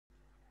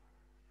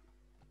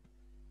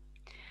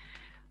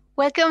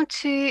Welcome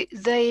to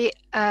the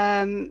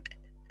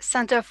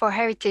Center for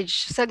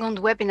Heritage second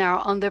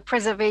webinar on the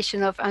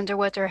preservation of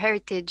underwater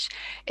heritage.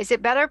 Is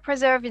it better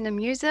preserved in a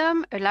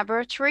museum, a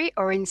laboratory,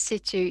 or in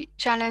situ?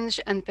 Challenge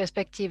and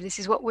perspective. This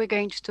is what we're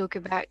going to talk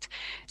about.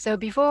 So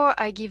before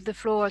I give the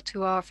floor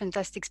to our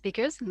fantastic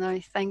speakers, and I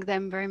thank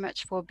them very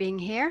much for being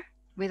here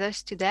with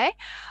us today,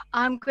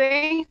 I'm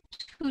going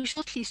to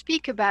shortly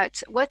speak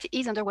about what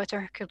is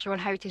underwater cultural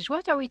heritage.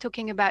 What are we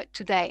talking about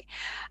today?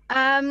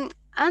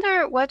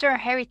 Underwater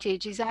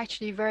heritage is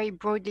actually very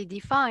broadly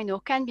defined or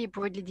can be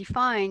broadly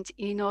defined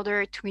in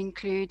order to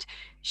include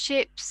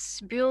ships,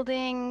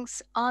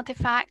 buildings,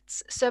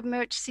 artifacts,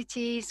 submerged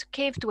cities,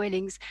 cave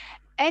dwellings,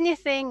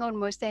 anything,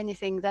 almost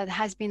anything that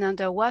has been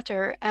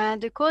underwater.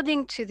 And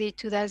according to the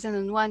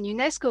 2001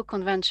 UNESCO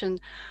Convention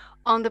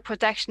on the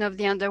protection of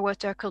the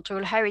underwater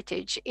cultural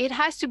heritage, it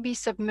has to be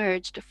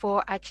submerged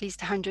for at least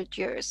 100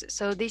 years.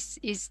 So this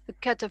is the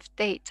cutoff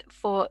date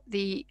for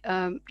the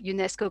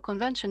UNESCO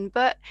convention,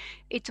 but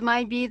it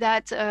might be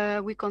that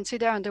we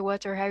consider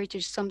underwater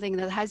heritage something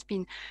that has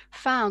been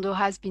found or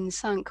has been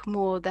sunk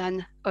more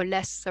than, or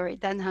less, sorry,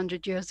 than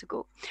 100 years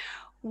ago.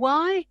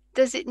 Why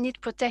does it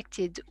need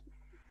protecting?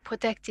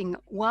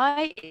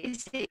 Why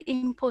is it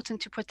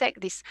important to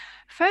protect this?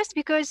 First,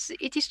 because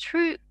it is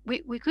true,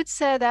 we could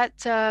say that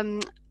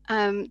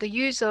the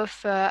use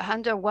of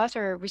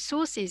underwater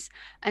resources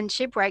and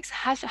shipwrecks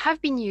have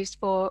been used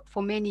for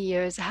many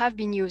years, have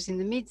been used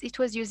it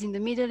was used in the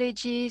Middle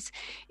Ages,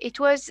 it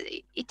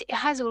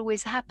has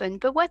always happened.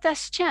 But what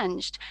has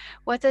changed?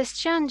 What has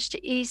changed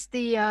is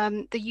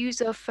the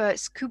use of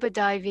scuba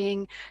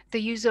diving,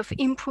 the use of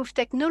improved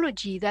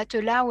technology that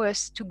allow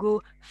us to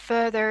go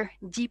further,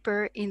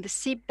 deeper in the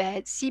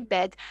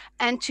seabed,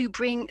 and to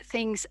bring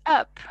things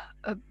up,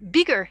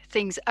 bigger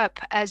things up,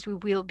 as we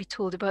will be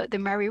told about the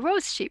Mary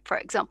Rose ship, for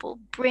example,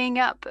 bring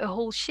up a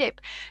whole ship.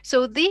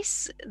 So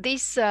these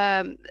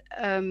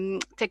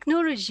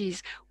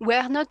technologies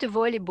were not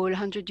available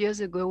 100 years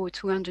ago or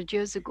 200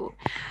 years ago.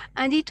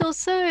 And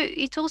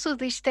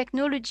this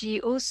technology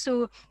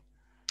also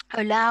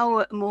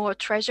allow more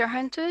treasure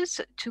hunters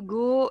to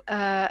go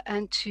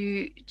and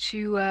to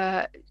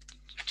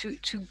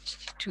to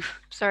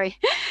sorry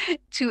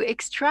to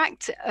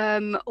extract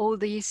all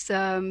these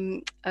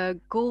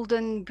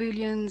golden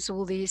bullions,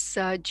 all these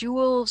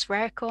jewels,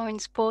 rare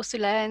coins,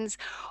 porcelains,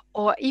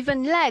 or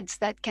even leads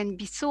that can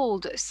be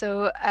sold.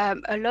 So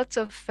a lot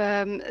of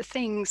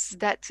things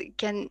that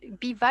can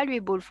be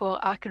valuable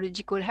for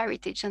archaeological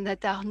heritage and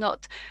that are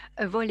not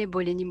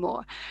available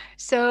anymore.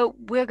 So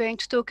we're going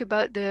to talk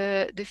about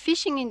the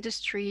fishing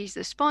industries,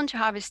 the sponge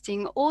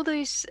harvesting, all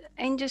those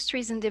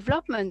industries and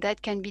development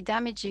that can be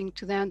damaging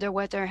to the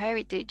underwater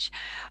heritage.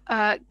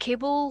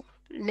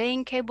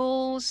 Laying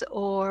cables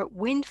or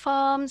wind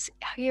farms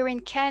here in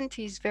Kent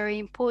is very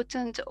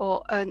important,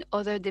 or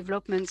other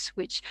developments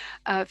which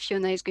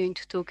Fiona is going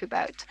to talk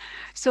about.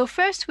 So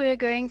first we're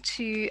going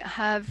to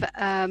have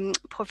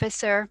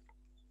Professor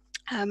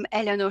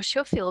Eleanor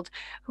Schofield,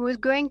 who is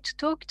going to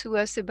talk to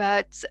us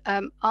about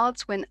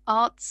arts when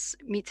arts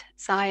meet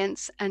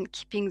science and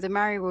keeping the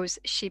Mary Rose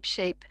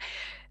shipshape.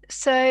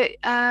 So,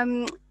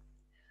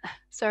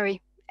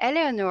 sorry,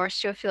 Eleanor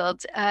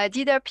Schofield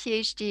did her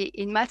PhD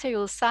in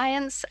material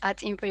science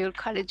at Imperial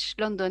College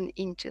London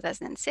in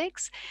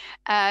 2006.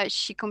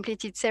 She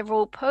completed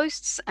several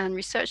posts and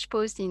research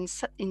posts in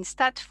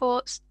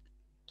Stanford,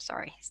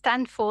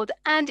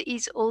 and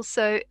is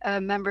also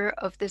a member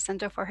of the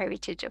Center for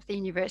Heritage of the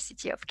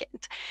University of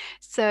Kent.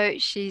 So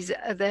she's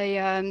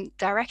the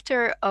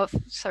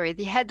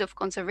head of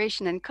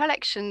conservation and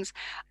collections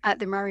at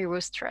the Mary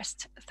Rose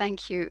Trust.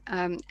 Thank you,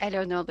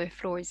 Eleanor, the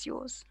floor is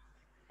yours.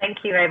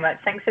 Thank you very much.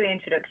 Thanks for the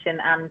introduction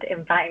and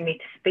inviting me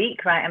to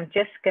speak. Right, I'm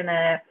just going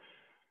to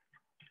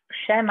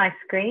share my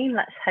screen.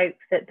 Let's hope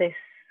that this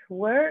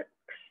works.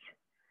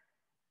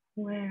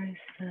 Where is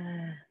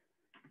the...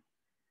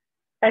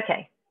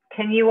 Okay,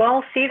 can you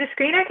all see the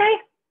screen okay?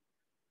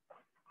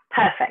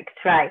 Perfect,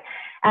 right.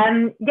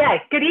 Yeah,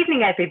 good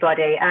evening,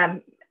 everybody.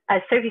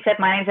 As Sophie said,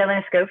 my name is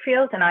Eleanor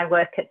Schofield and I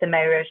work at the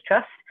Mary Rose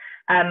Trust.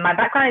 My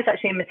background is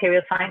actually in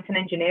material science and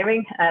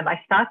engineering. I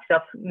started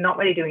off not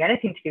really doing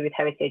anything to do with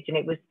heritage, and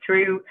it was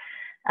through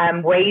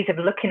ways of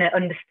looking at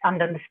and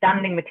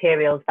understanding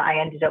materials that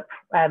I ended up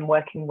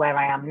working where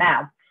I am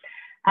now.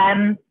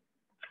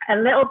 A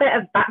little bit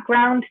of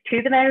background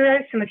to the Mary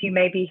Rose. Some of you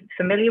may be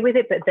familiar with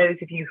it, but those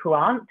of you who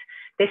aren't,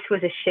 this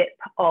was a ship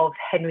of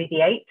Henry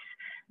VIII,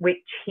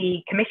 which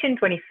he commissioned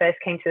when he first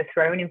came to the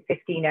throne in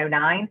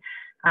 1509,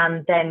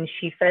 and then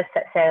she first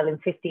set sail in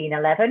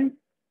 1511.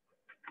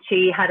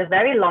 She had a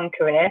very long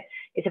career.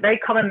 It's a very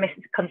common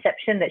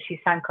misconception that she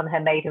sank on her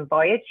maiden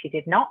voyage. She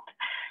did not.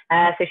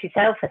 So she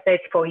sailed for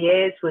 34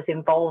 years, was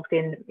involved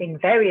in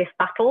various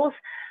battles,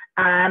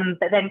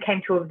 but then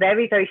came to a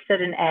very, very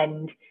sudden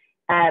end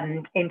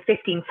in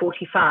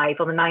 1545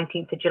 on the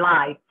 19th of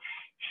July.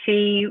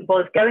 She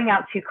was going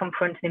out to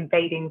confront an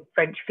invading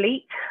French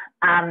fleet,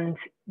 and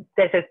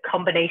there's a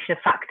combination of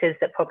factors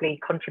that probably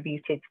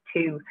contributed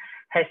to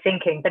her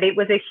sinking, but it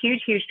was a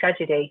huge, huge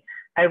tragedy.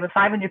 Over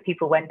 500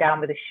 people went down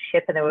with the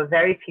ship, and there were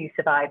very few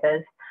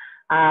survivors.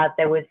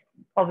 There was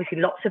obviously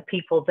lots of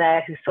people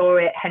there who saw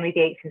it. Henry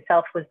VIII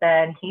himself was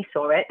there, and he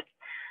saw it.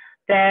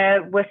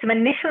 There were some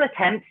initial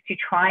attempts to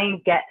try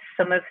and get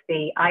some of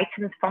the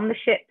items from the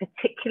ship,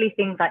 particularly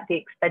things like the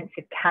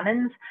expensive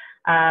cannons,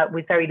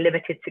 with very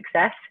limited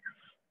success.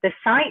 The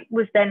site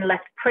was then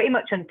left pretty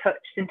much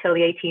untouched until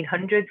the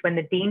 1800s, when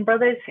the Dean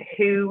brothers,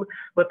 who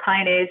were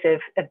pioneers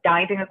of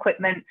diving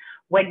equipment,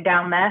 went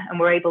down there and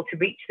were able to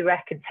reach the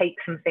wreck and take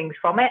some things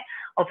from it.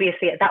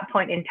 Obviously, at that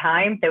point in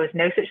time, there was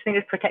no such thing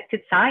as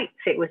protected sites.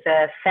 It was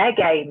a fair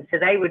game, so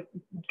they would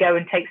go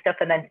and take stuff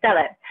and then sell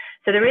it.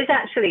 So there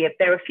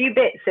are a few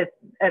bits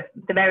of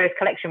the Mary Rose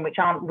collection which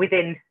aren't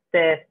within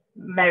the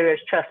Mary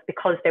Rose Trust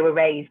because they were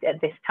raised at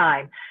this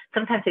time.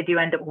 Sometimes they do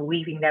end up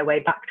weaving their way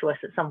back to us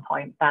at some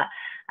point, but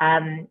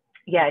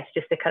yeah, it's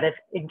just a kind of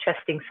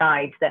interesting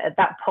side that at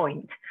that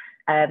point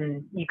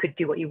you could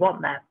do what you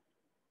want there.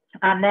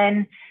 And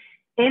then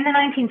in the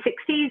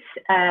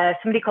 1960s,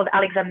 somebody called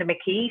Alexander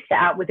McKee set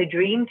out with a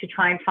dream to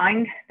try and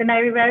find the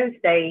Mary Rose.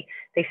 They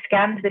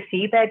scanned the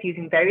seabed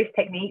using various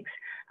techniques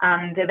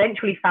and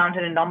eventually found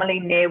an anomaly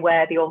near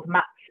where the old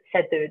maps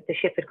said the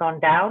ship had gone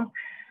down.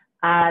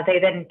 They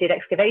then did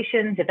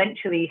excavations,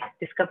 eventually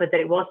discovered that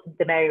it was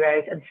the Mary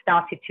Rose, and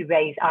started to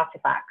raise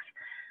artifacts.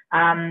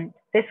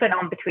 This went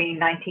on between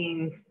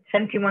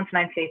 1971 to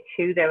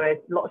 1982. There were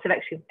lots of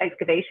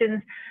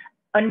excavations.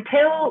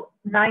 Until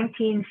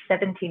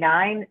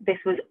 1979, this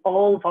was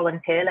all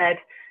volunteer-led.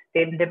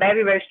 The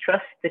Mary Rose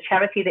Trust, the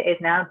charity that is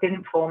now,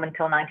 didn't form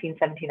until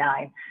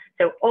 1979.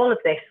 So all of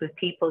this was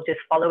people just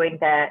following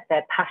their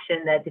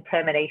passion, their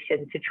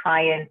determination to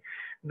try and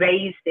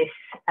raise this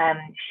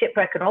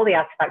shipwreck and all the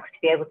artifacts to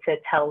be able to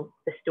tell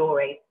the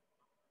story.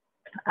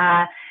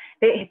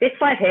 This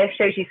slide here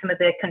shows you some of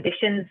the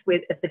conditions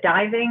of the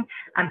diving.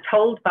 I'm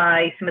told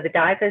by some of the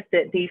divers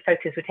that these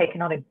photos were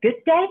taken on a good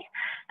day.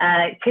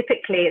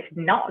 Typically,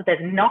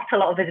 there's not a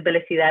lot of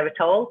visibility there at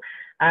all.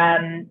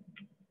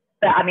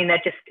 But I mean,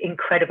 they're just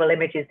incredible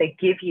images. They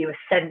give you a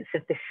sense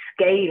of the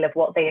scale of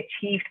what they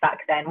achieved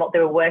back then, what they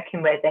were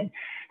working with,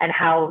 and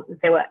how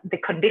the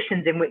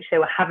conditions in which they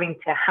were having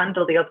to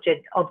handle the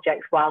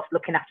objects whilst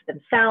looking after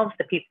themselves,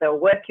 the people they were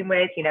working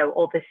with,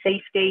 all the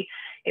safety.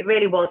 It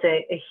really was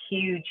a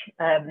huge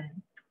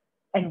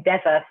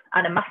endeavor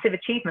and a massive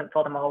achievement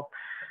for them all.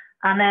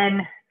 And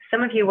then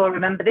some of you will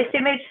remember this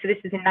image. So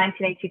this was in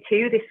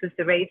 1982. This was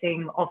the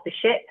raising of the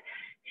ship.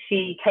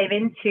 She came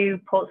into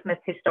Portsmouth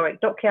Historic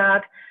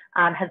Dockyard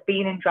and has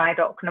been in dry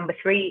dock number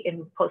 3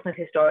 in Portsmouth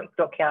Historic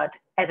Dockyard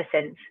ever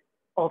since,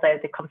 although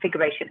the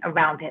configuration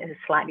around it has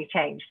slightly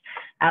changed.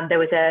 There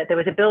was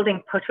a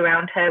building put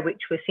around her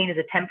which was seen as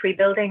a temporary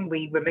building.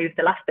 We removed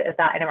the last bit of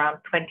that in around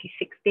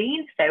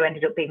 2016, so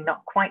ended up being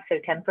not quite so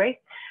temporary.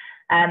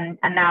 And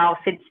now,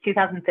 since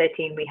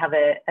 2013, we have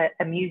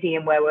a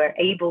museum where we're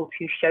able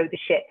to show the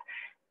ship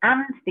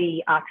and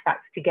the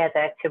artifacts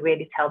together to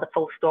really tell the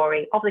full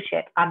story of the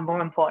ship and, more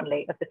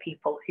importantly, of the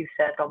people who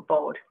served on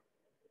board.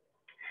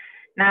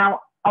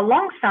 Now,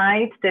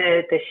 alongside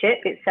the ship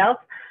itself,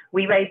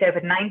 we raised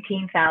over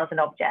 19,000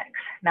 objects.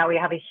 Now, we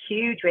have a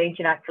huge range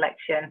in our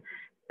collection,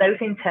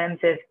 both in terms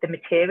of the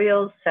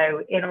materials,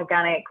 so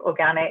inorganic,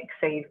 organic,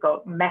 so you've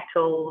got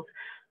metals,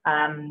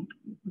 bone,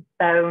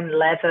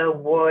 leather,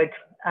 wood,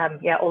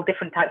 yeah, all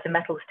different types of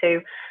metals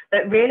too,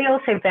 but really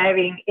also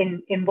varying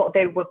in what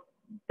they were,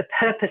 the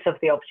purpose of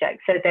the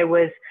object. So there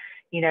was,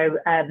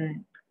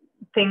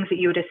 things that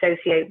you would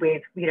associate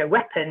with,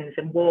 weapons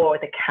and war,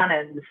 the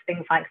cannons,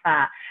 things like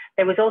that.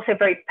 There was also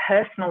very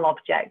personal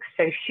objects,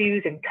 so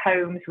shoes and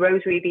combs,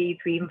 rosary beads.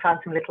 We even found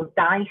some little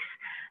dice,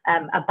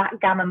 a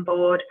backgammon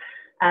board.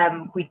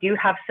 We do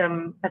have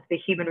some of the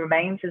human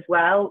remains as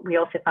well. We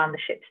also found the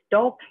ship's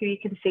dog, who you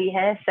can see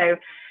here. So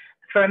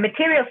for a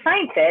material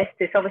scientist,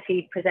 this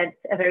obviously presents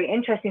a very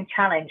interesting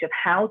challenge of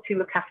how to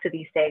look after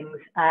these things,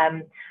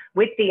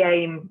 with the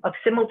aim of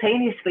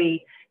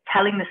simultaneously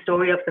telling the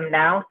story of them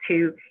now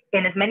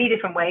in as many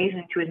different ways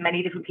and to as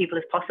many different people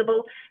as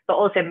possible, but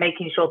also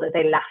making sure that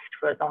they last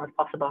for as long as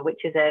possible,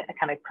 which is a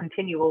kind of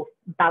continual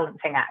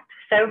balancing act.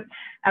 So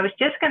I was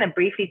just going to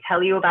briefly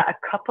tell you about a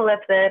couple of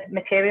the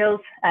materials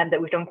that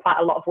we've done quite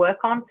a lot of work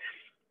on.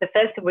 The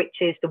first of which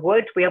is the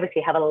wood. We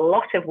obviously have a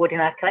lot of wood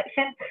in our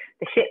collection.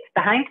 The ship's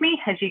behind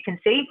me, as you can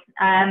see,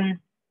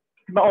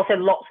 but also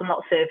lots and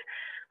lots of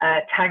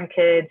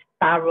tankards,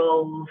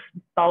 barrels,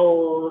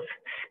 bowls,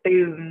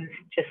 spoons,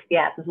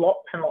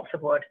 lots and lots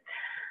of wood.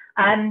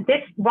 And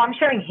what I'm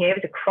showing here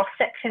is a cross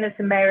section of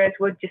some Mary Rose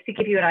wood, just to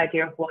give you an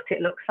idea of what it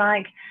looks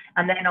like.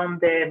 And then on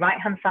the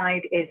right-hand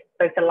side is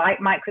both a light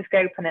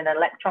microscope and an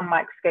electron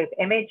microscope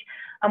image.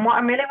 And what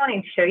I'm really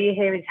wanting to show you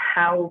here is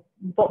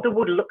what the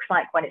wood looks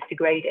like when it's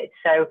degraded.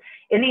 So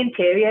in the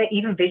interior,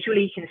 even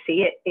visually, you can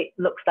see it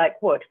looks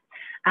like wood.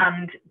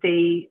 And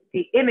the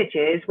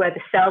images where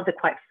the cells are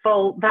quite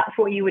full, that's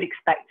what you would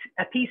expect.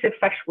 A piece of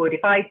fresh wood,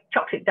 if I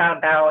chopped it down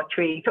a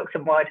tree, took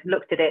some wood,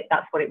 looked at it,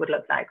 that's what it would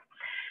look like.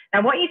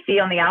 Now, what you see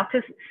on the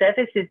outer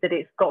surface is that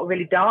it's got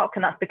really dark,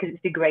 and that's because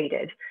it's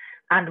degraded.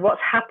 And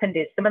what's happened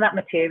is some of that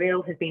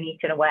material has been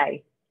eaten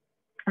away.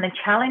 And the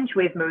challenge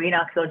with marine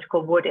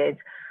archaeological wood is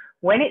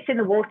when it's in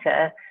the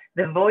water,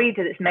 the void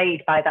that's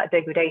made by that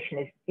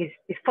degradation is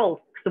full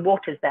because the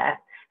water's there.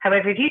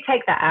 However, if you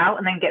take that out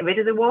and then get rid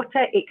of the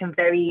water, it can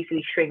very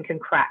easily shrink and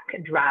crack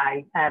and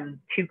dry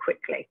too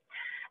quickly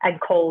and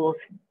cause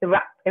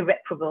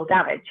irreparable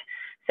damage.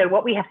 So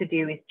what we have to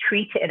do is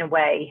treat it in a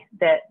way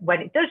that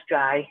when it does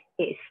dry,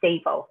 it is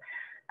stable.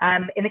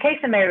 In the case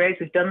of Mary Rose,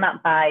 we've done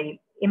that by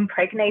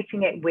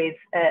impregnating it with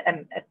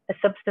a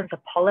substance, a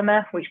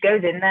polymer, which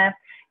goes in there,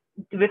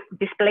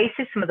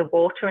 displaces some of the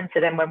water, and so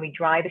then when we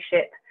dry the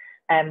ship,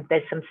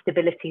 there's some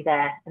stability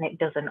there and it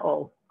doesn't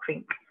all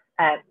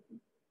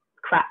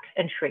crack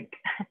and shrink.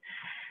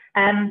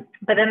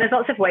 But then there's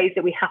lots of ways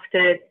that we have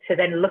to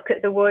then look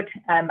at the wood.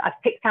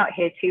 I've picked out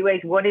here 2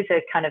 ways. One is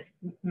a kind of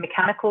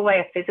mechanical way,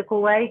 a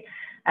physical way,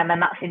 and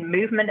that's in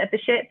movement of the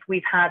ship.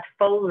 We've had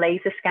full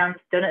laser scans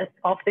done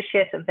of the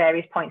ship at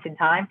various points in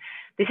time.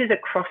 This is a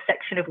cross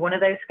section of one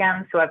of those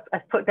scans. So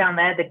I've put down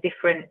there the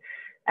different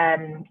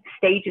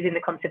stages in the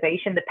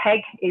conservation. The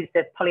PEG is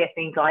the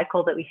polyethylene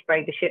glycol that we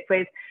sprayed the ship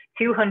with.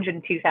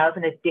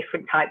 202,000 are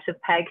different types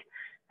of PEG.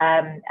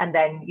 And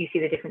then you see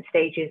the different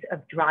stages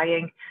of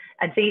drying.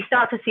 And so you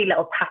start to see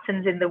little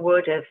patterns in the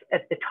wood of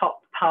the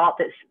top part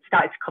that's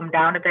started to come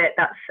down a bit.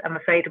 That's, I'm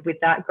afraid with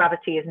that,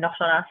 gravity is not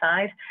on our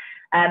side.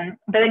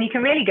 But then you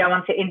can really go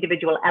onto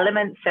individual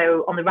elements.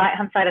 So on the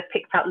right-hand side, I've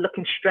picked out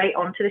looking straight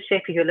onto the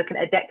ship. If you're looking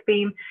at a deck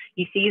beam,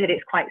 you see that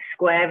it's quite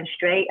square and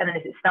straight. And then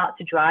as it starts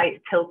to dry,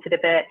 it's tilted a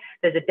bit.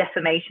 There's a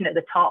deformation at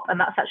the top. And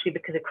that's actually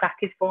because a crack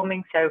is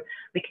forming. So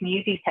we can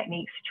use these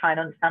techniques to try and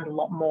understand a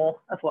lot more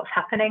of what's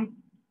happening.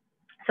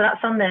 So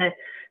that's on the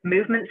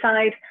movement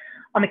side.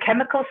 On the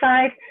chemical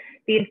side,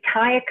 the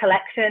entire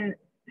collection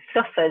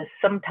suffers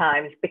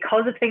sometimes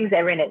because of things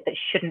that are in it that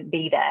shouldn't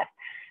be there.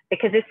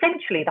 Because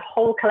essentially the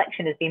whole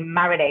collection has been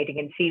marinating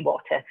in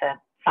seawater for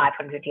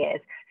 500 years.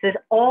 So there's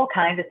all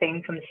kinds of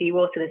things from the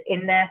seawater that's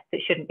in there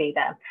that shouldn't be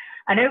there.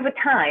 And over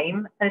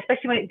time, and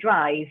especially when it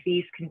dries,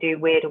 these can do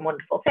weird and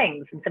wonderful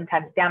things and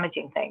sometimes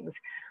damaging things.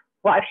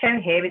 What I've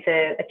shown here is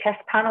a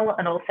chest panel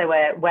and also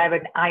where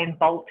an iron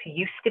bolt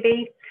used to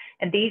be.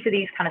 And these are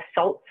these kind of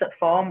salts that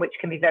form, which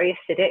can be very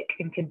acidic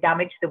and can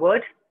damage the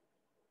wood.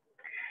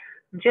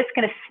 I'm just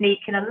going to sneak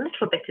in a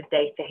little bit of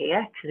data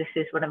here, because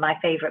this is one of my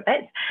favorite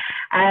bits.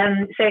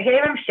 So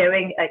here I'm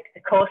showing a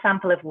core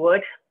sample of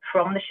wood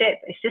from the ship.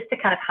 It's just to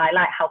kind of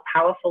highlight how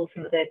powerful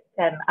some of the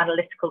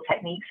analytical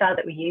techniques are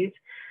that we use.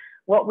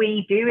 What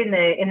we do in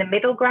the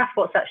middle graph,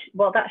 what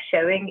that's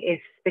showing is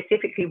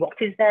specifically what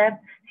is there.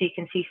 So you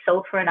can see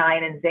sulfur and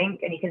iron and zinc,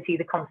 and you can see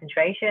the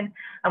concentration.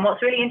 And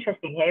what's really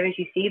interesting here is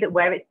you see that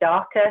where it's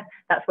darker,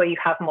 that's where you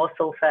have more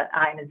sulfur,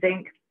 iron and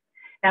zinc.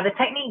 Now the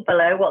technique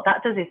below, what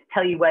that does is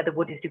tell you where the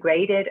wood is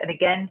degraded. And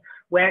again,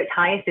 where it's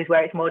highest is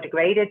where it's more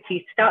degraded. So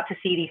you start to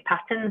see these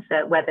patterns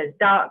where there's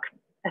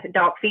a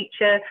dark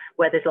feature,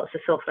 where there's lots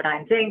of sulfur and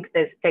iron zinc,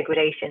 there's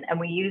degradation. And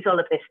we use all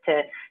of this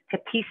to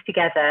piece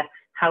together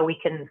how we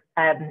can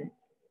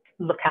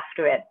look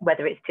after it,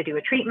 whether it's to do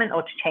a treatment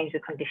or to change the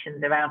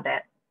conditions around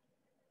it.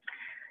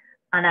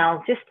 And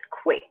I'll just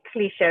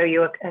quickly show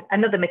you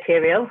another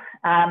material.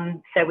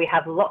 So we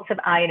have lots of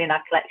iron in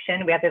our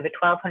collection. We have over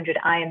 1,200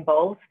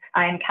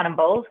 iron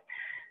cannonballs.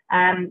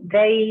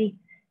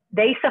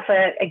 They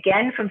suffer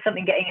again from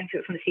something getting into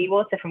it from the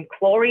seawater, from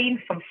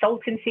chlorine, from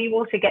salt in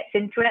seawater gets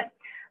into it.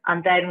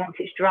 And then once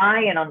it's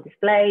dry and on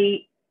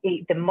display,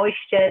 the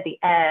moisture, the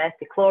air,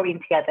 the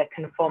chlorine together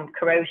can form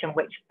corrosion,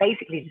 which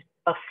basically just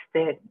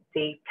busts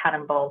the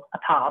cannonball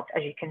apart,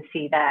 as you can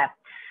see there.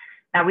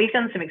 Now, we've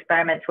done some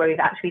experiments where we've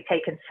actually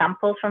taken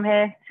samples from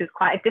here. So it's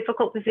quite a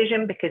difficult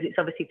decision because it's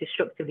obviously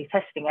destructively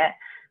testing it.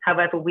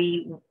 However,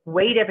 we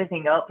weighed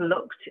everything up,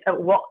 looked at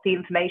what the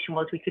information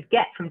was we could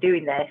get from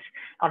doing this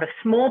on a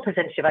small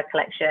percentage of our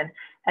collection,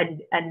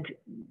 and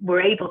were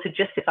able to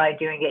justify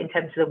doing it in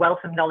terms of the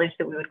wealth of knowledge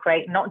that we would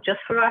create, not just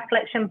for our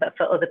collection, but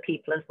for other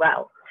people as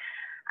well.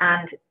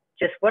 And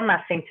just one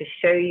last thing to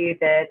show you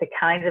the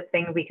kinds of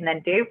things we can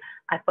then do.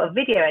 I've put a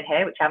video in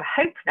here, which I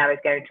hope now is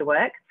going to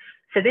work.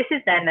 So this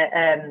is then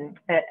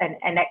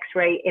an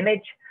X-ray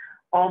image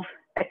of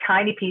a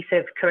tiny piece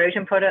of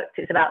corrosion product.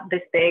 It's about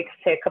this big,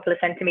 say a couple of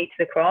centimeters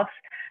across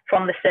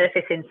from the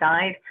surface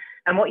inside.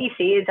 And what you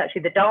see is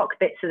actually the dark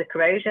bits of the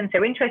corrosion.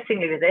 So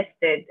interestingly with this,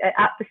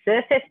 at the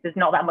surface, there's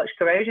not that much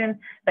corrosion,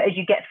 but as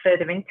you get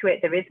further into it,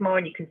 there is more,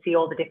 and you can see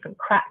all the different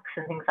cracks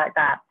and things like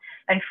that.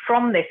 And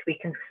from this, we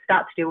can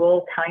start to do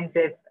all kinds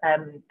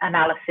of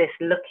analysis,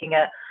 looking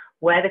at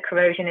where the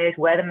corrosion is,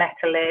 where the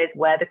metal is,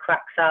 where the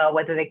cracks are,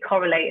 whether they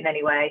correlate in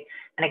any way.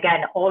 And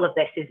again, all of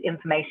this is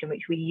information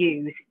which we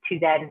use to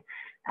then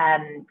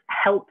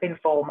help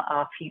inform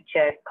our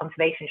future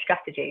conservation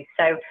strategies.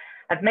 So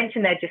I've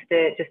mentioned there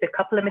just a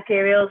couple of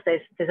materials.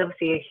 There's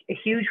obviously a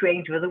huge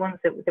range of other ones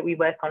that we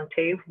work on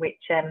too, which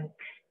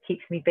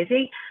keeps me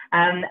busy.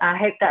 I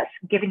hope that's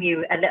given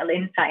you a little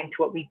insight into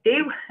what we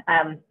do.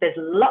 There's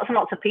lots and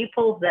lots of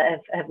people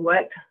that have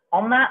worked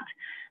on that.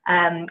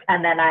 And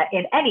then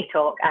in any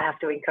talk, I have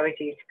to encourage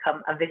you to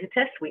come and visit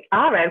us. We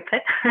are open.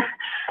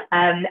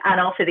 And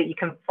also that you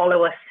can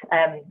follow us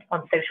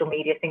on social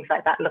media, things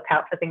like that. Look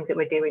out for things that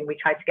we're doing. We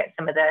try to get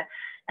some of the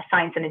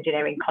science and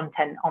engineering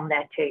content on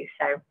there too.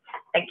 So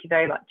thank you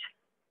very much.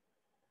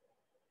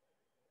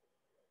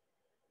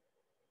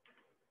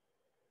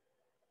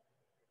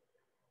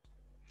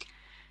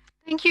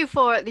 Thank you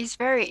for this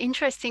very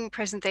interesting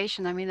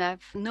presentation. I mean, I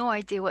have no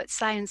idea what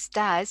science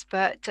does,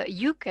 but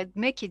you could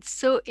make it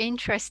so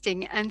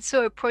interesting and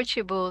so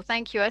approachable.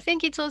 Thank you. I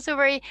think it's also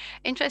very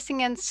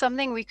interesting and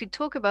something we could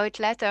talk about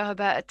later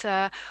about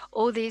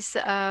all these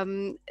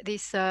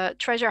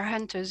treasure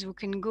hunters who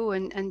can go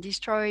and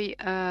destroy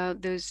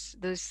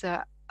those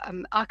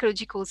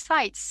archaeological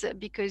sites,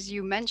 because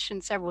you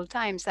mentioned several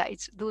times that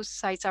those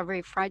sites are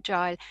very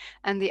fragile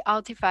and the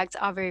artifacts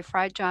are very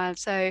fragile.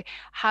 So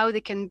how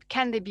they can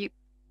they be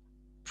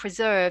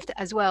preserved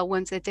as well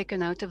once they're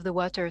taken out of the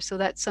water? So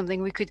that's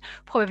something we could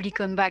probably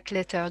come back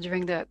later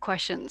during the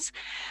questions.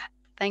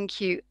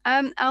 Thank you.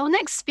 Our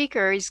next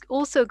speaker is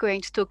also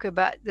going to talk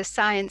about the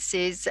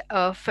sciences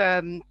of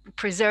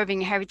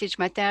preserving heritage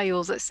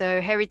materials,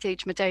 so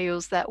heritage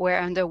materials that were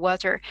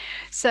underwater.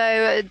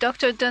 So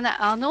Dr. Donna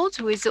Arnold,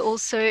 who is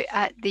also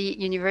at the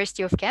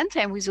University of Kent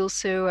and who is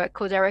also a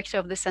co-director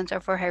of the Center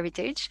for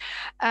Heritage,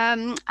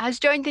 has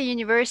joined the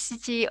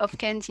University of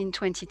Kent in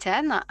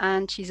 2010,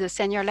 and she's a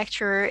senior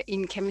lecturer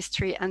in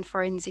chemistry and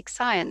forensic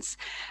science.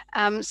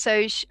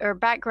 So her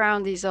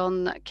background is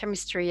on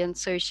chemistry, and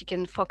so she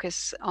can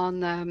focus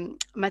on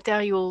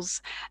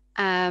materials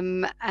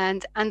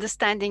and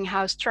understanding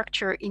how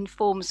structure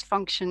informs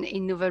function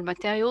in novel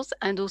materials,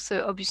 and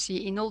also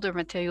obviously in older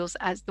materials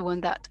as the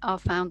one that are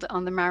found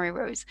on the Mare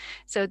Rose.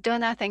 So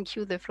Donna, thank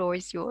you. The floor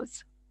is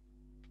yours.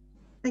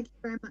 Thank you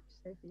very much,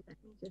 Sophie. Let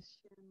me just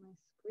share my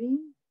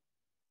screen.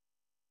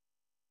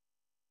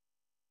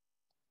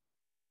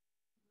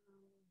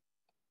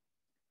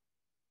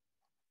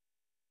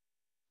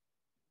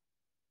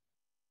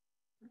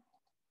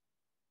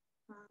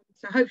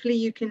 So hopefully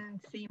you can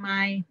see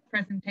my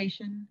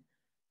presentation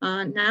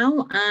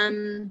now.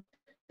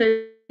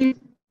 So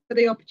for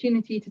the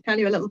opportunity to tell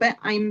you a little bit,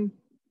 I'm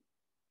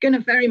going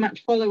to very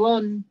much follow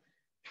on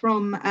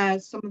from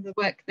some of the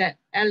work that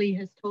Ellie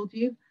has told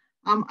you.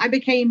 I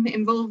became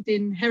involved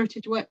in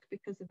heritage work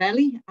because of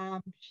Ellie.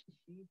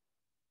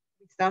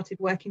 We started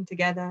working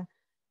together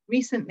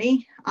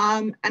recently,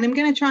 and I'm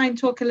going to try and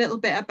talk a little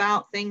bit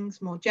about things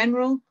more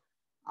general,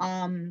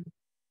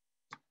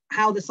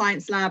 how the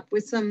science lab,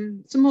 with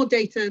some more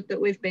data that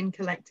we've been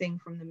collecting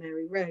from the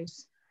Mary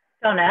Rose.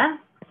 Donna?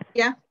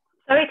 Yeah?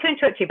 Sorry to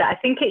interrupt you, but I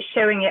think it's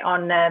showing it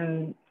on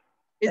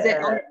Is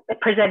it on the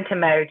presenter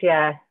mode,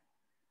 yeah.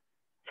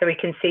 So we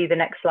can see the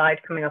next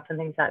slide coming up and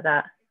things like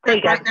that. There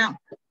you go. Right now.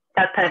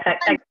 That's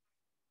perfect.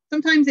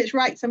 Sometimes it's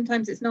right,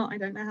 sometimes it's not. I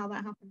don't know how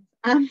that happens.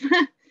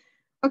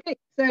 Okay,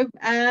 so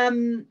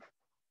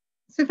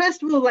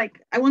first of all,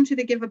 I wanted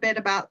to give a bit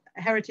about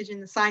heritage in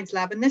the science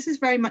lab, and this is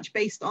very much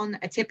based on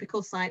a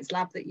typical science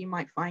lab that you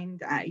might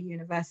find at a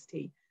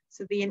university.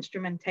 So the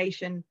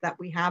instrumentation that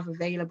we have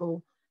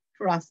available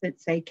for us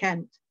at, say,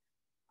 Kent.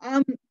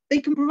 They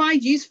can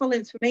provide useful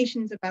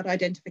information about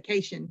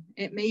identification.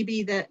 It may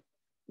be that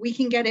we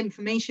can get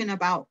information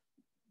about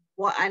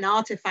what an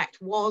artifact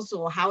was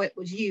or how it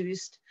was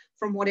used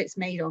from what it's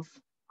made of.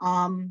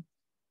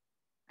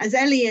 As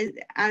Ellie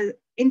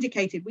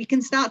indicated, we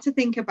can start to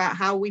think about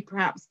how we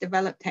perhaps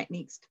develop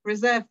techniques to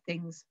preserve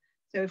things.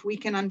 So if we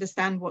can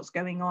understand what's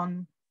going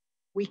on,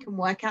 we can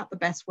work out the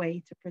best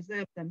way to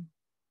preserve them.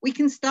 We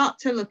can start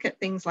to look at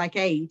things like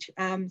age.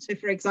 So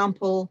for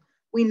example,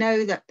 we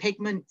know that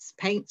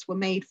paints were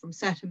made from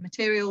certain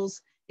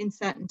materials in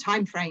certain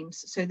timeframes.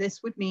 So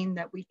this would mean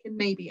that we can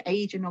maybe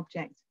age an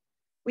object.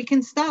 We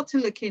can start to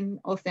look in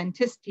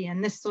authenticity,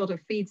 and this sort of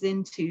feeds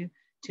into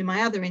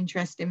my other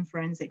interest in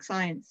forensic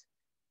science.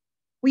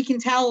 We can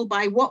tell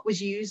by what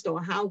was used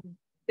or how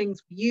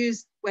things were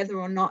used, whether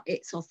or not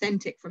it's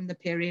authentic from the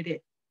period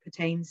it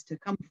pertains to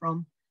come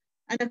from.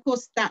 And of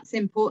course, that's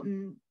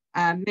important.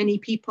 Many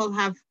people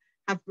have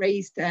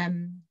raised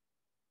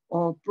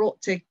or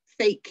brought to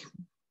fake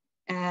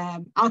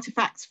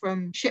artifacts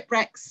from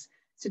shipwrecks,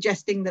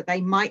 suggesting that they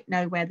might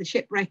know where the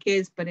shipwreck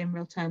is, but in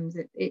real terms,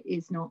 it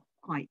is not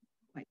quite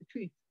the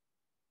truth.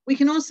 We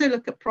can also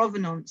look at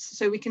provenance,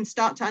 so we can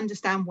start to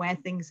understand where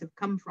things have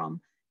come from.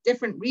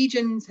 Different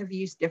regions have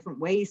used different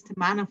ways to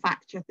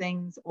manufacture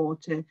things or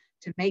to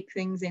make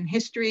things in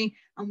history,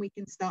 and we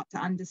can start to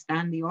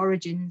understand the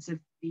origins of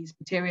these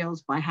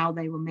materials by how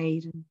they were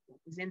made and what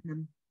was in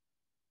them.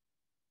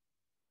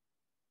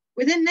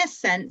 Within this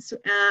sense,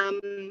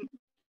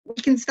 we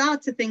can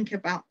start to think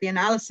about the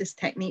analysis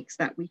techniques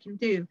that we can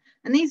do.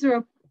 And these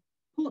are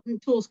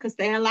important tools because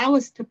they allow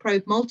us to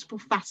probe multiple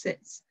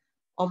facets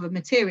of a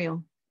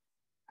material.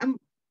 And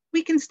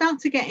we can start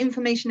to get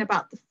information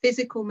about the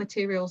physical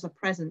materials are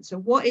present. So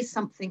what is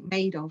something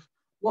made of?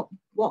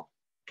 What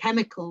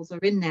chemicals are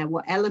in there?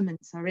 What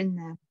elements are in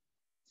there?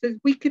 So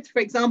we could,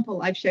 for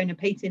example, I've shown a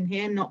painting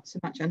here, not so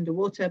much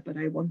underwater, but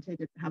I wanted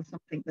to have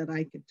something that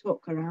I could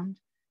talk around.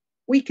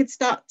 we could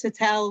start to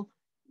tell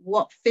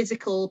what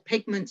physical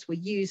pigments were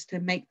used to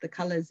make the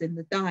colors in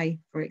the dye,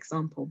 for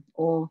example.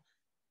 Or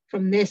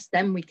from this,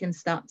 then we can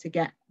start to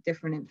get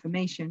different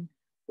information.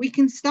 We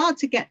can start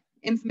to get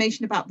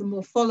information about the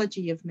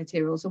morphology of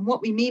materials. And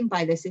what we mean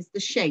by this is the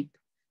shape.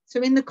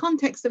 So in the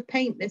context of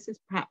paint, this is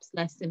perhaps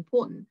less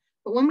important.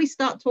 But when we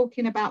start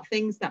talking about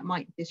things that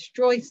might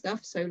destroy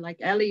stuff, so like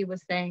Ellie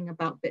was saying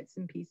about bits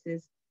and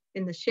pieces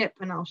in the ship,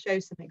 and I'll show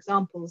some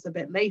examples a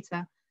bit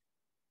later,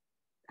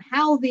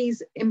 how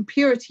these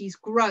impurities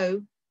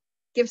grow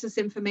gives us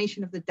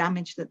information of the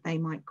damage that they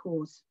might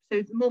cause.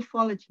 So the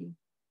morphology.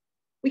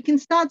 We can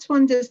start to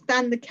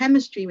understand the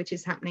chemistry which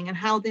is happening and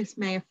how this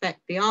may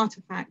affect the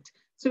artifact.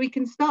 So we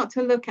can start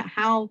to look at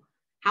how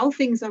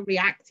things are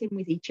reacting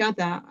with each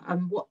other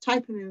and what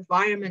type of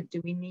environment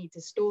do we need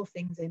to store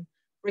things in.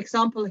 For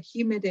example, a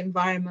humid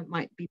environment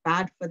might be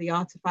bad for the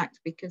artifact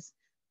because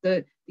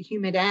the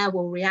humid air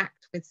will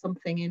react with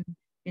something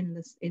in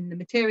the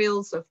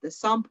materials of the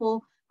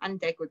sample and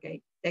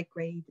degrade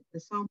the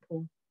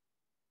sample.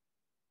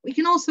 We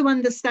can also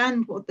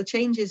understand what the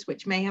changes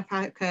which may have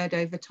occurred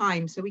over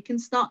time. So we can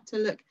start to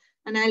look,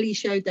 and Ellie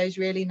showed those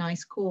really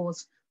nice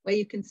cores where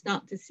you can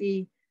start to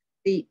see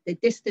the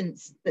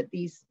distance that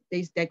these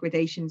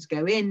degradations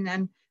go in,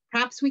 and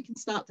perhaps we can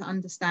start to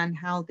understand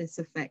how this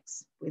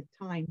affects with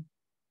time.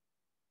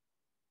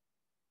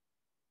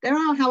 There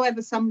are,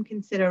 however, some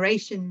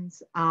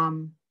considerations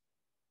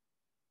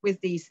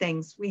with these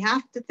things. We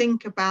have to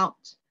think about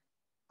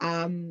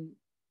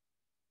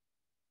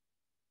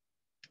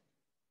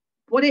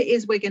what it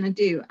is we're going to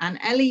do. And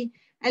Ellie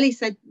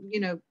said, you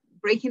know,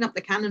 breaking up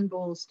the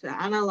cannonballs to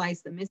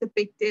analyze them is a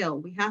big deal.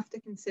 We have to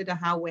consider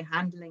how we're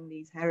handling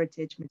these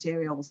heritage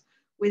materials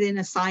within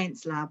a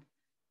science lab.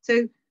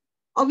 So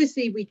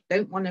obviously we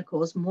don't want to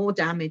cause more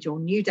damage or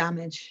new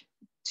damage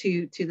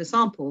to the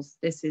samples.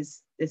 This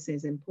is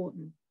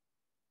important.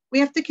 We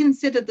have to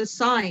consider the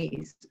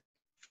size.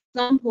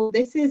 For example,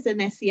 this is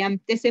an SEM.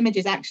 This image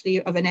is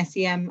actually of an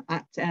SEM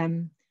at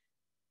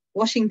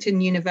Washington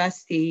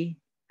University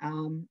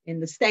in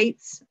the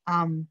States,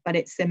 but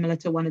it's similar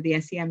to one of the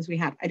SEMs we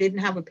have. I didn't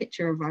have a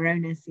picture of our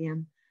own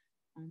SEM.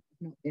 I've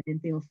not been in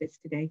the office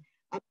today.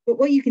 But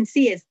what you can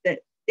see is that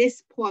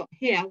this part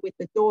here with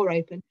the door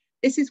open,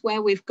 this is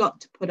where we've got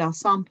to put our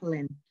sample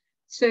in.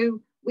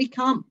 So we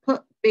can't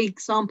put big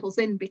samples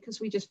in because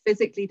we just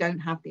physically don't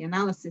have the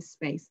analysis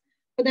space.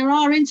 But there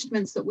are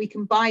instruments that we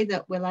can buy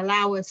that will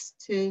allow us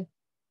to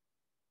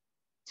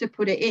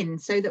put it in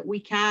so that we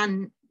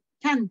can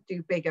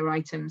do bigger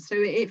items. So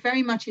it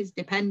very much is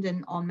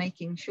dependent on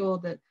making sure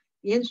that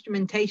the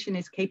instrumentation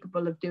is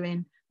capable of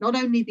doing not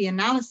only the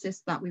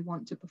analysis that we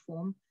want to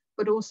perform,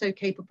 but also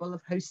capable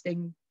of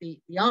hosting the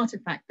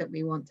artifact that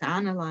we want to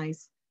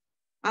analyze.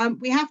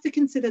 We have to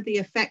consider the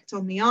effect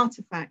on the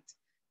artifact.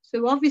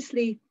 So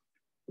obviously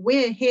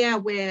we're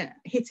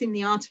hitting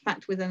the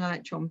artifact with an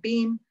electron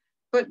beam,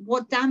 but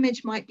what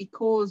damage might be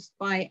caused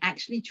by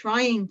actually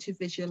trying to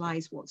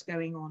visualize what's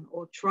going on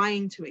or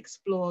trying to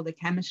explore the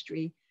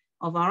chemistry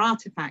of our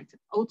artifact?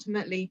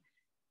 Ultimately,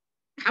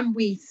 can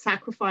we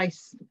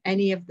sacrifice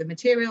any of the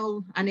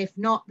material? And if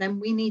not,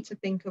 then we need to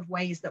think of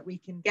ways that we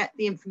can get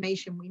the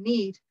information we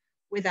need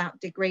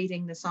without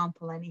degrading the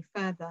sample any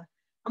further.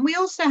 And we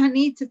also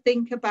need to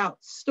think about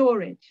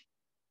storage.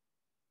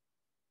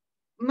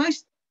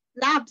 Most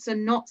labs are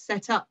not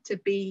set up to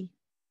be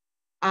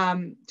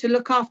to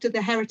look after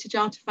the heritage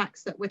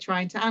artifacts that we're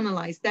trying to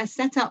analyze. They're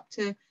set up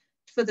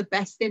for the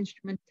best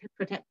instrument, to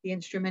protect the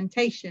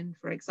instrumentation,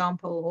 for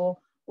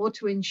example, or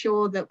to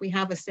ensure that we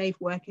have a safe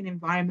working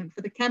environment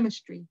for the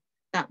chemistry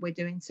that we're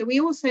doing. So we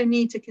also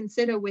need to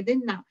consider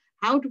within that,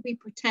 how do we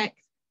protect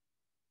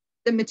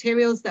the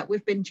materials that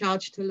we've been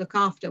charged to look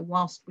after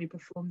whilst we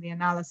perform the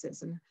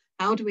analysis, and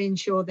how do we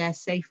ensure their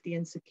safety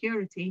and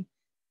security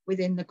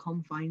within the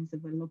confines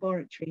of a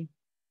laboratory?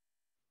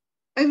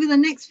 Over the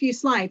next few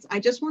slides, I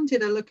just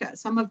wanted to look at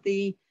some of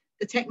the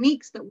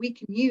techniques that we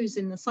can use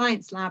in the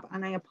science lab.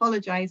 And I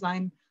apologize,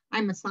 I'm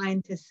a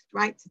scientist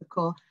right to the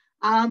core.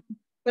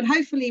 But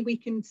hopefully we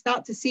can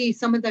start to see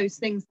some of those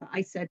things that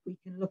I said we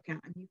can look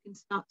at, and you can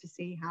start to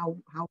see how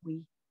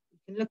we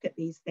can look at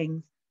these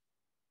things.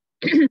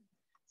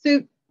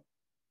 So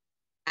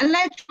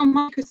electron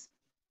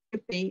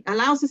microscopy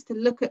allows us to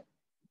look at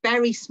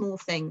very small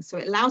things. So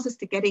it allows us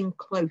to get in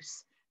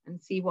close and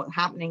see what's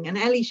happening. And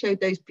Ellie showed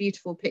those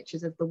beautiful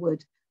pictures of the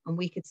wood, and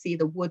we could see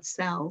the wood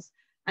cells.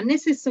 And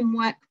this is some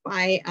work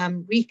by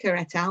Rika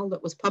et al.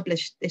 That was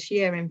published this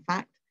year, in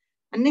fact.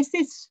 And this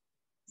is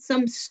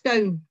some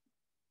stone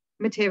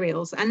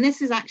materials. And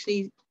this is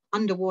actually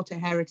underwater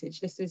heritage.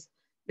 This is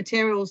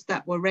materials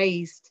that were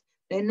raised.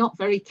 They're not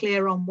very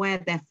clear on where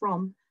they're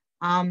from,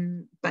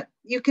 but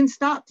you can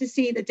start to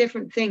see the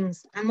different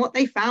things. And what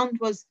they found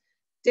was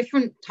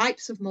different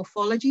types of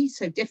morphology,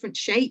 so different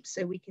shapes.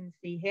 So we can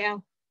see here,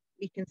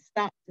 we can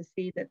start to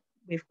see that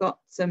we've got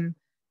some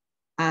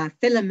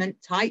filament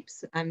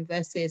types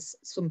versus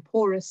some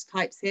porous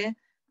types here.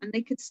 And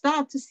they could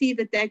start to see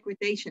the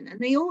degradation. And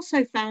they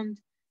also found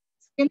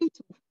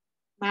skeletal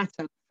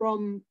matter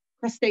from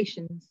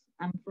crustaceans.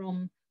 and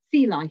from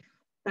sea life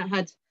that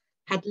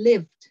had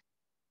lived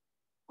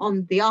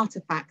on the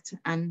artifact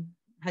and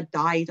had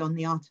died on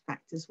the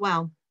artifact as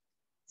well.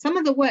 Some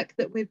of the work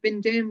that we've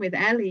been doing with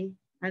Ellie,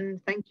 and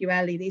thank you,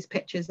 Ellie, these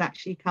pictures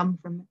actually come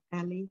from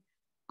Ellie,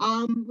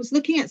 was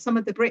looking at some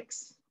of the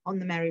bricks on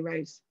the Mary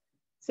Rose.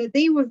 So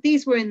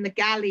these were in the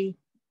galley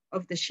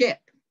of the ship,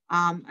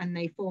 and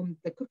they formed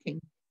the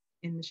cooking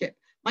in the ship.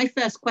 My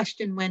first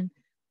question when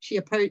she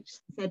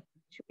approached said,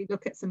 should we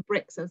look at some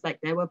bricks? I was like,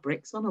 there were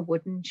bricks on a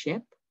wooden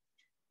ship.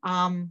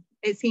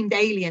 It seemed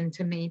alien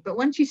to me, but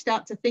once you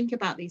start to think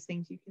about these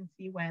things, you can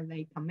see where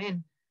they come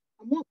in.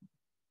 And what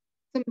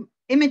some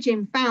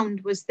imaging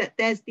found was that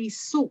there's these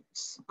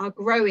salts are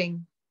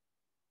growing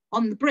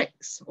on the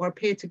bricks or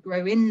appear to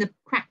grow in the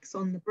cracks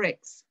on the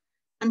bricks.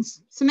 And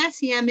some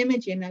SEM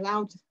imaging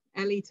allowed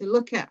Ellie to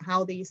look at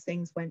how these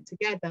things went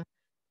together.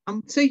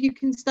 So you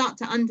can start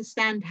to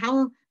understand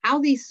how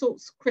these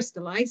salts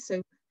crystallize,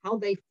 so how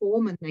they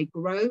form and they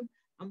grow,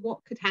 and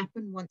what could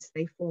happen once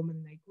they form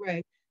and they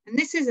grow. And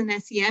this is an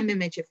SEM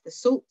image of the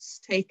salts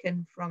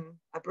taken from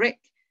a brick.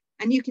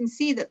 And you can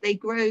see that they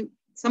grow,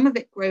 some of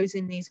it grows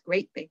in these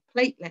great big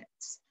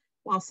platelets,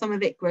 while some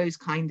of it grows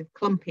kind of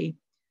clumpy.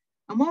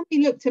 And when we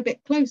looked a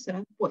bit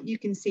closer, what you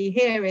can see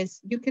here is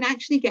you can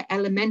actually get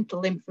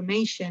elemental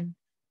information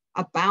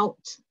about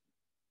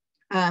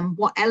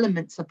what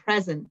elements are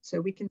present.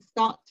 So we can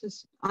start to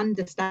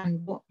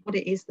understand what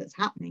it is that's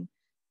happening.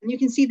 And you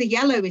can see the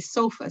yellow is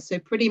sulfur. So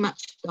pretty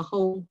much the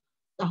whole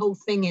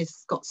thing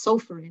is got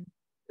sulfur in.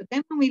 But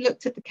then when we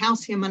looked at the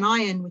calcium and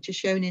iron, which are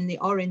shown in the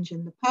orange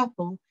and the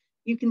purple,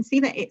 you can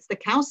see that it's the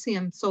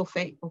calcium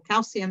sulfate or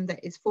calcium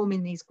that is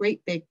forming these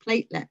great big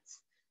platelets,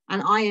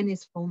 and iron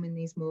is forming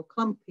these more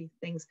clumpy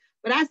things.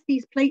 But as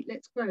these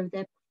platelets grow,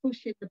 they're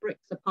pushing the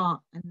bricks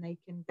apart and they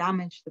can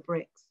damage the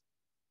bricks.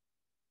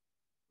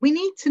 We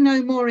need to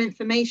know more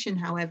information,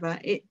 however.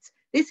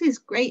 This is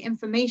great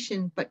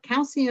information, but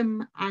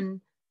calcium and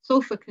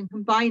sulfur can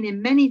combine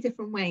in many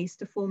different ways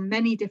to form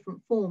many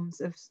different forms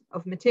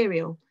of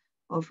material,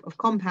 of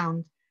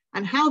compound,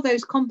 and how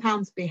those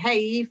compounds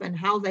behave and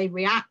how they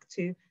react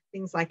to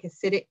things like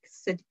acidic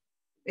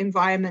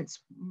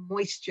environments,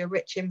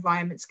 moisture-rich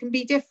environments can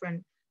be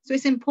different. So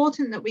it's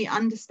important that we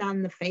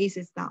understand the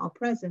phases that are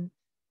present.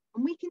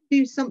 And we can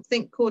do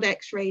something called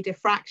X-ray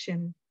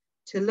diffraction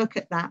to look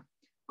at that.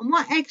 And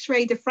what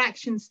X-ray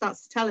diffraction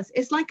starts to tell us,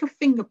 it's like a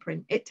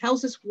fingerprint. It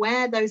tells us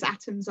where those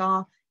atoms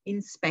are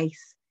in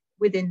space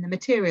within the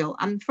material.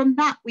 And from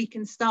that, we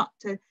can start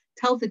to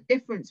tell the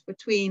difference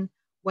between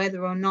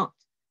whether or not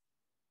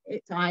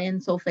it's iron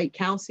sulfate,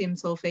 calcium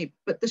sulfate,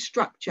 but the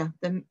structure,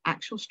 the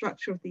actual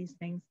structure of these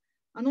things.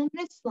 And on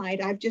this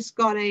slide, I've just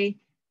got a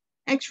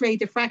X-ray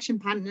diffraction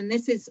pattern, and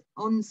this is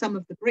on some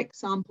of the brick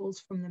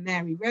samples from the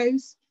Mary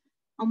Rose.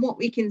 And what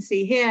we can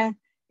see here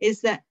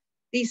is that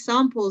these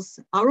samples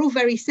are all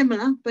very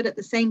similar, but at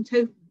the same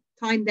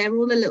time, they're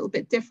all a little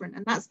bit different.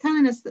 And that's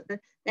telling us that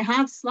they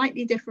have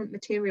slightly different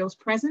materials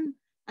present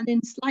and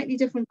in slightly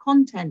different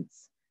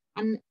contents.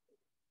 And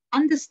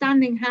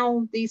understanding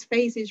how these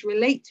phases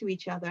relate to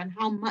each other and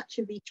how much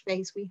of each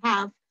phase we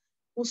have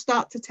will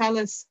start to tell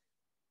us,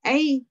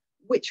 A,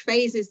 which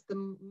phase is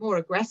the more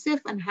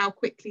aggressive and how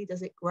quickly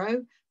does it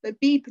grow, but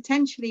B,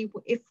 potentially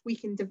if we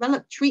can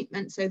develop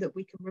treatment so that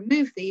we can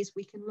remove these,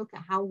 we can look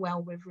at how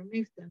well we've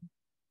removed them.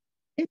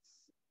 This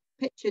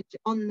picture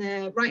on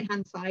the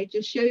right-hand side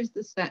just shows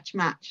the search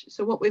match.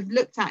 So what we've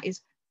looked at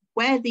is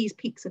where these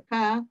peaks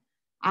occur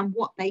and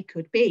what they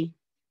could be.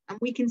 And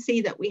we can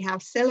see that we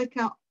have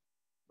silica,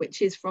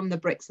 which is from the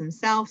bricks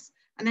themselves.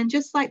 And then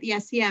just like the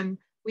SEM,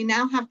 we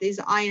now have these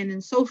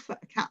iron sulfur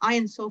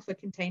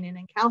containing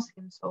and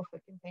calcium sulfur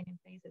containing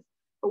phases.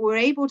 But we're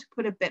able to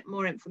put a bit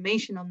more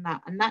information on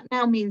that. And that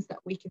now means that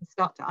we can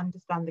start to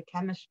understand the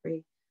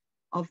chemistry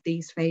of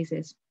these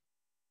phases.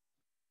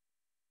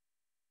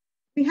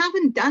 We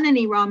haven't done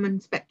any Raman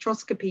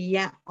spectroscopy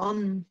yet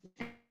on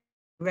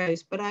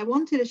Rose, but I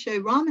wanted to show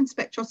Raman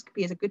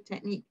spectroscopy is a good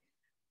technique.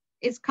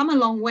 It's come a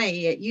long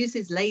way. It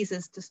uses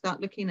lasers to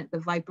start looking at the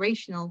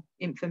vibrational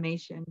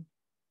information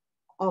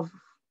of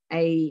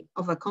a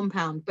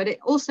compound, but it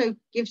also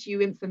gives you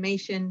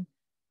information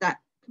that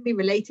can be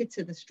related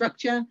to the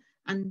structure,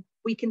 and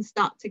we can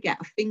start to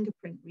get a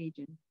fingerprint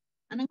region.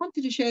 And I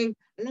wanted to show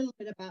a little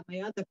bit about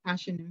my other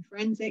passion in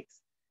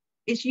forensics.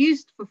 It's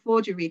used for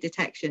forgery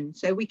detection.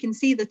 So we can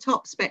see the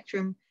top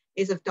spectrum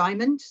is of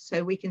diamond.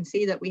 So we can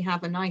see that we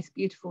have a nice,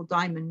 beautiful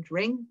diamond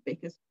ring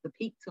because the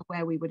peaks are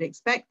where we would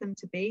expect them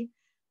to be.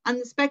 And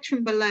the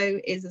spectrum below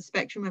is a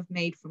spectrum of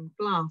made from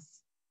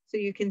glass. So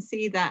you can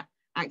see that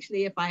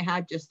actually, if I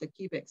had just a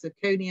cubic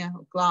zirconia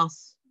or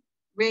glass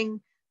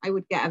ring, I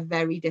would get a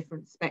very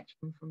different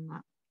spectrum from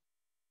that.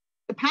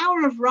 The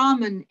power of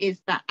Raman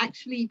is that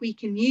actually we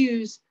can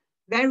use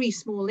very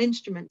small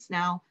instruments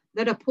now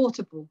that are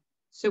portable.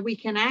 So we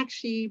can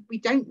actually, we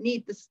don't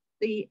need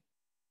the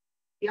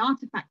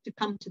artifact to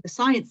come to the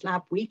science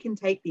lab. We can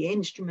take the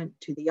instrument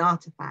to the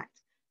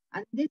artifact.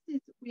 And this is,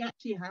 we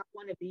actually have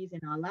one of these in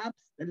our labs,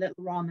 the little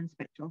Raman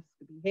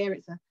spectroscopy here.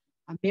 It's a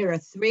Mirror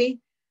 3.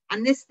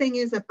 And this thing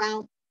is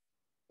about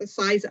the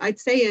size, I'd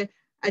say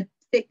a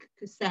thick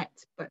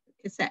cassette, but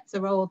cassettes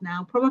are old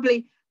now,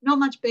 probably not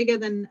much bigger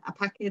than a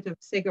packet of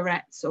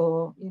cigarettes,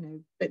 or, you know,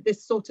 but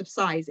this sort of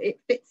size.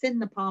 It fits in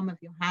the palm of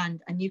your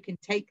hand, and you can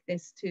take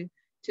this to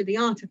the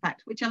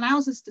artifact, which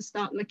allows us to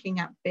start looking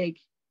at big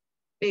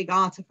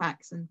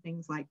artifacts and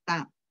things like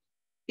that.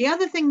 The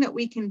other thing that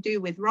we can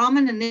do with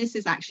Raman, and this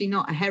is actually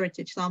not a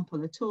heritage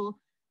sample at all,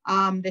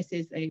 this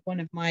is one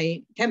of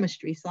my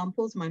chemistry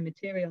samples, my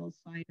materials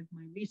side of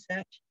my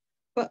research.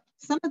 But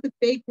some of the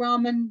big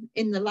Raman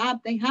in the lab,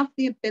 they have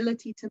the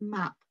ability to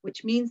map,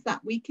 which means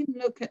that we can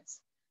look at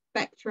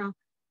spectra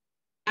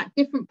at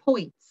different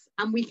points,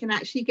 and we can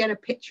actually get a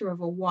picture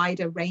of a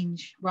wider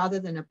range rather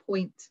than a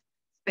point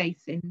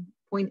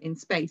in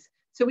space.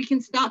 So we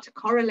can start to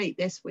correlate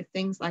this with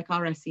things like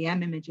our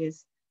SEM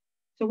images.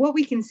 So what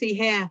we can see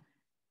here,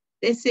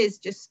 this is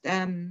just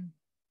a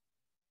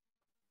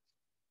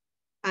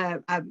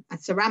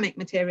ceramic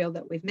material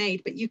that we've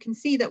made, but you can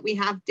see that we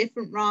have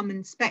different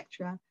Raman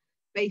spectra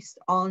based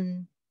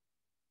on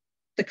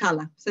the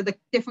color. So the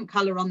different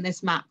color on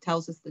this map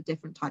tells us the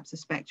different types of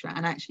spectra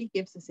and actually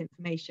gives us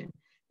information.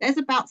 There's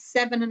about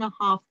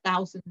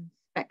 7,500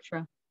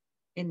 spectra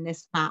in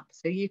this map.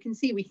 So you can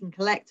see we can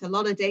collect a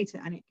lot of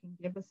data, and it can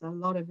give us a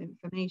lot of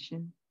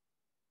information.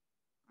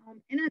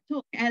 In our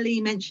talk,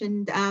 Ellie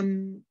mentioned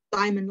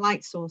diamond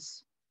light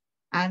source,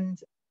 and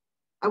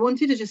I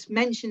wanted to just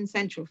mention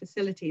central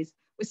facilities.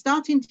 We're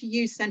starting to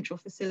use central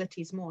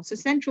facilities more. So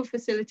central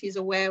facilities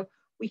are where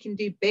we can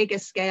do bigger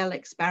scale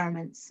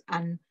experiments,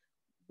 and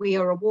we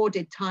are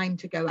awarded time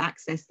to go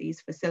access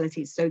these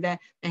facilities. So they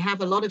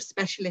have a lot of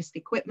specialist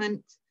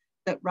equipment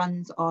that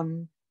runs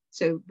on,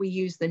 so we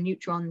use the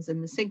neutrons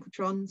and the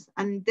synchrotrons.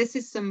 And this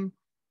is some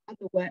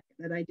other work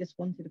that I just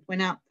wanted to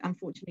point out.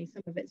 Unfortunately,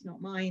 some of it's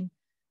not mine.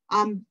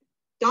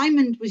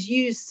 Diamond was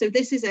used, so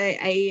this is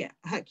a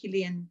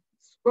Herculean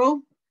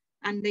scroll,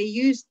 and they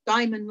used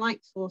diamond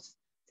light source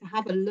to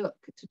have a look,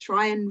 to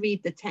try and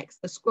read the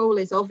text. The scroll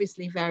is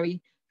obviously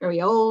very,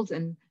 very old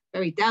and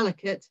very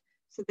delicate.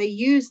 So they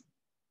used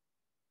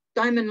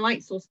diamond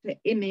light source to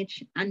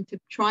image and to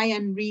try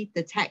and read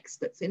the text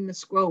that's in the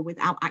scroll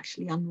without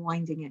actually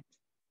unwinding it,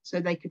 so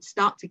they could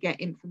start to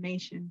get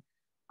information.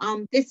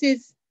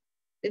 This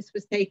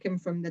was taken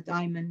from the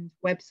Diamond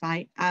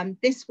website.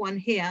 This one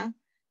here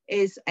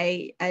is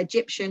a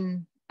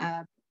Egyptian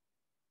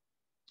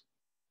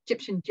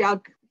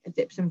jug,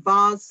 Egyptian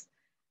vase,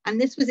 and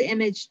this was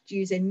imaged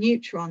using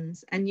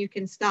neutrons, and you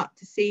can start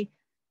to see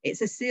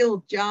it's a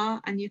sealed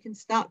jar, and you can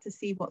start to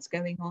see what's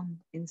going on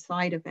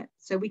inside of it.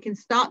 So we can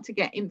start to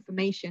get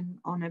information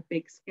on a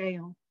big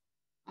scale.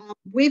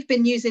 We've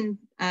been using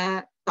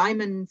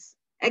Diamond's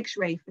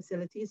X-ray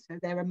facilities, so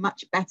they're a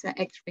much better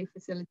X-ray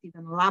facility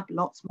than a lab,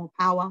 lots more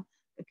power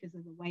because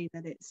of the way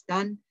that it's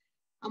done.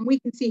 And we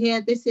can see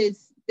here, this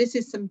is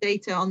some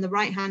data on the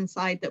right-hand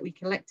side that we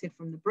collected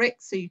from the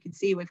bricks. So you can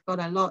see we've got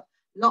a lot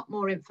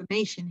more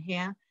information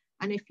here.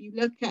 And if you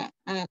look at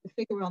the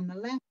figure on the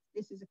left,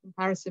 this is a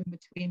comparison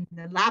between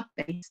the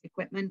lab-based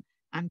equipment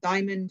and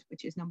Diamond,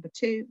 which is number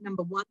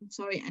one,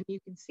 and you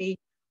can see,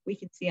 we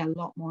can see a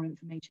lot more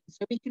information.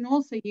 So we can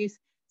also use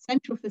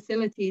central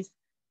facilities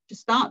to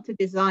start to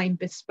design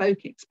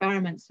bespoke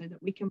experiments so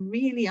that we can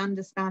really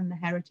understand the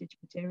heritage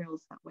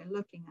materials that we're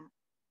looking at.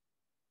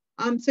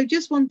 So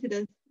just wanted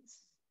to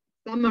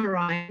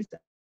summarize,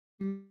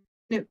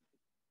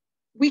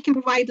 we can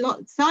provide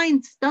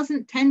science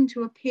doesn't tend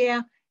to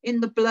appear in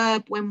the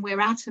blurb when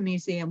we're at a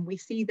museum. We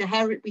see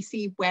we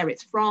see where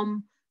it's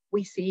from,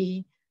 we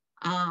see,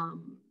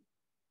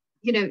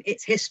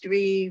 its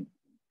history,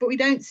 but we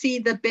don't see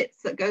the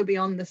bits that go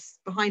behind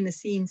the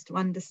scenes to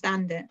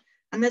understand it.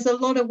 And there's a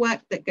lot of work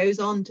that goes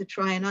on to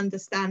try and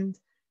understand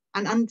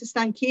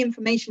key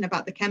information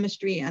about the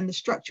chemistry and the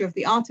structure of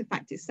the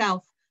artifact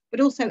itself,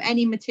 but also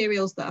any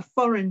materials that are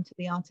foreign to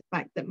the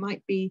artifact that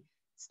might be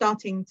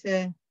starting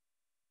to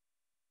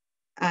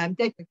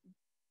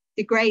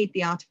degrade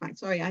the artifact.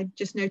 Sorry, I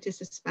just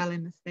noticed a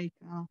spelling mistake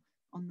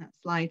on that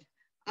slide.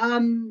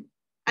 And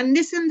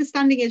this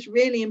understanding is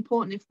really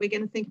important if we're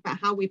going to think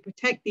about how we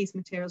protect these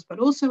materials, but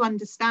also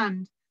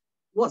understand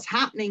what's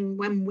happening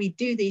when we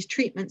do these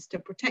treatments to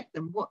protect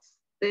them. What's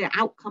the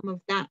outcome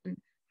of that, and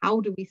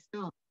how do we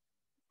start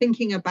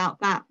thinking about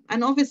that?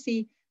 And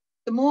obviously,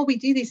 the more we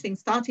do these things,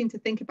 starting to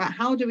think about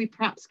how do we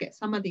perhaps get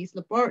some of these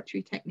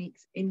laboratory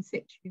techniques in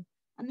situ.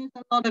 And there's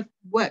a lot of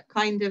work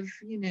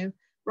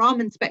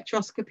Raman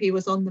spectroscopy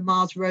was on the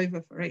Mars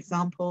rover, for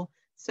example.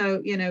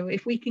 So,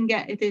 if we can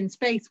get it in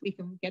space, we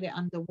can get it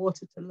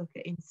underwater to look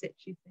at in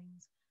situ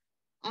things.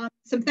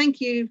 Some thank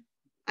yous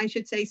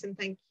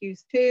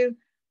too.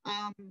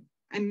 I'm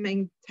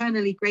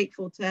eternally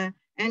grateful to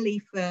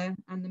Ellie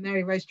and the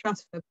Mary Rose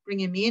Trust for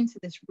bringing me into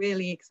this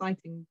really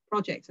exciting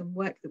project and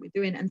work that we're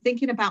doing and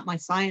thinking about my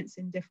science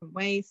in different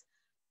ways.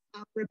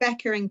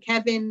 Rebecca and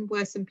Kevin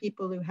were some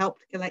people who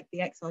helped collect the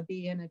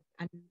XRD, and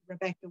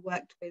Rebecca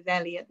worked with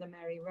Ellie at the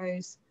Mary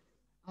Rose.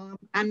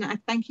 And I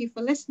thank you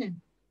for listening.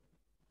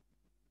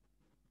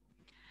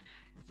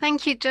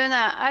 Thank you,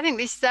 Donna. I think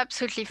this is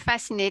absolutely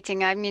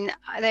fascinating. I mean,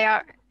 there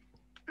are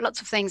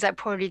lots of things I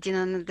probably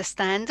didn't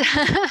understand.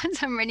 So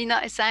I'm really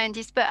not a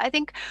scientist, but I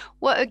think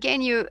what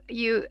again you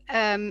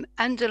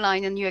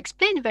underline and you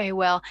explain very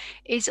well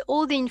is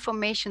all the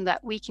information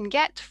that we can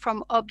get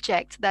from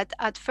objects that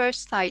at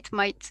first sight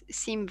might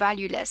seem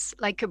valueless,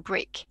 like a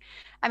brick.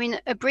 I mean,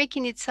 a brick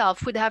in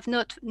itself would have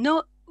not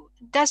no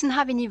doesn't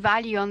have any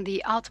value on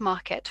the art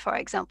market, for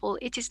example.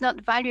 It is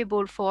not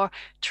valuable for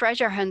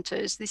treasure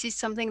hunters. This is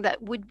something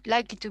that would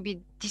likely to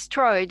be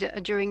destroyed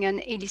during an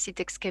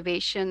illicit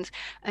excavations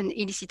and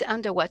illicit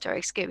underwater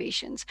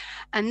excavations.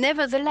 And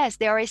nevertheless,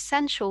 they are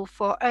essential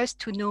for us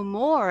to know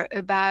more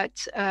about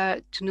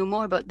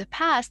the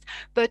past,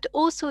 but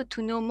also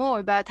to know more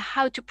about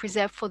how to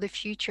preserve for the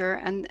future.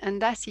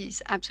 And that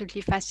is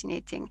absolutely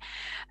fascinating.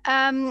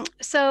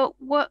 So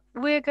what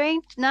we're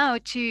going now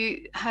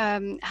to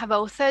have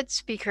our third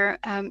speaker,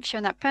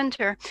 Fiona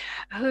Punter,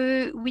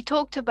 who we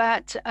talked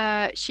about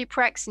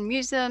shipwrecks in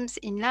museums,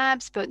 in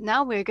labs, but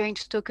now we're going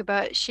to talk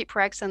about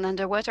shipwrecks and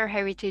underwater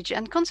heritage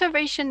and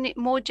conservation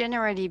more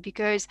generally,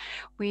 because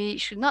we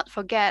should not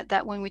forget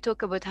that when we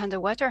talk about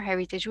underwater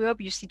heritage, we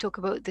obviously talk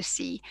about the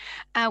sea,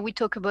 and we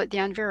talk about the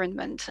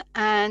environment,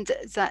 and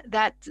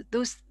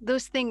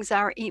those things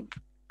are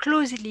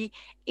closely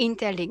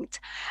interlinked.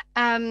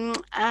 And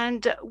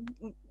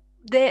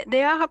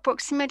there are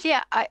approximately,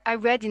 I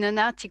read in an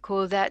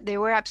article that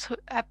there were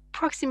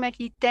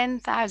approximately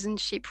 10,000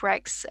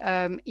 shipwrecks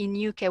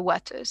in UK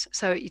waters.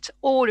 So it's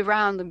all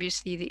around,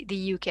 obviously,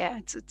 the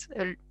UK. It's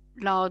a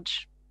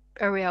large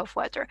area of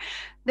water.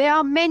 There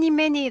are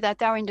many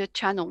that are in the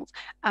channel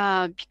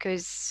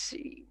because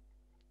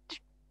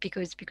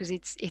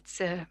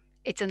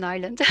it's an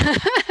island.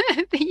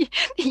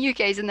 The UK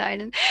is an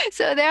island.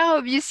 So there are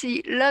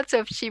obviously lots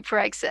of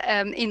shipwrecks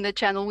in the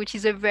channel, which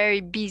is a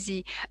very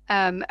busy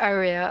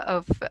area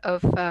of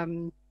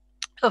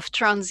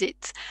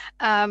transit.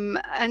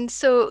 And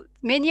so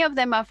many of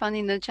them are found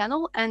in the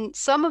channel, and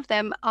some of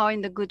them are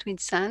in the Goodwin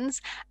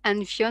Sands.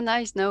 And Fiona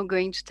is now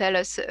going to tell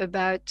us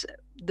about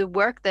the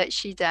work that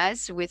she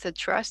does with a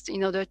trust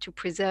in order to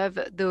preserve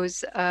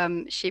those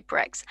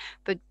shipwrecks.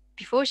 But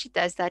before she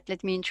does that,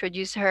 let me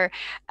introduce her.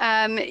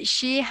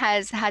 She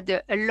has had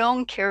a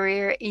long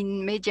career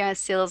in media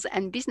sales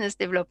and business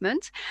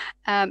development,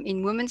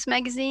 in women's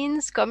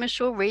magazines,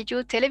 commercial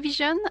radio,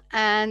 television,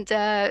 and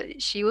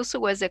she also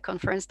was a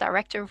conference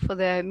director for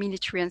the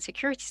military and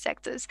security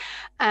sectors.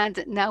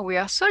 And now we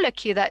are so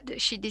lucky that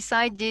she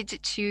decided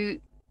to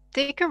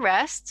take a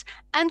rest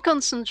and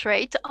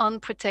concentrate on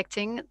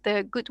protecting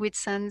the Goodwin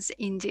Sands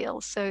in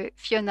Deal. So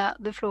Fiona,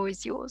 the floor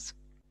is yours.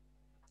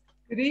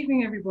 Good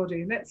evening,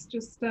 everybody. Let's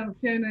just,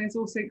 Fiona is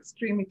also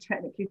extremely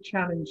technically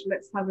challenged.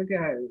 Let's have a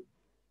go.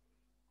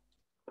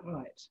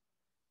 Right.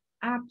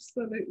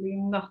 Absolutely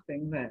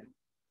nothing there.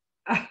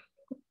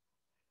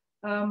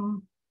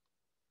 Oh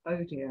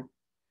dear.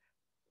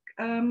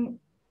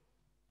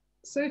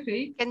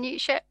 Sophie, can you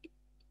share?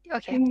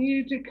 Okay.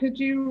 Could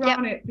you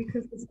run it,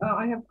 because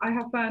I have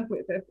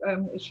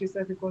bandwidth issues,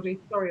 everybody.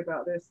 Sorry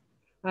about this.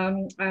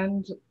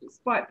 And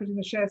despite putting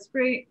the share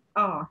screen,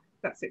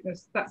 that's it.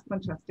 That's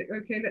fantastic.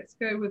 Okay, let's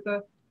go with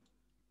the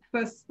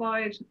first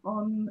slide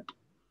on.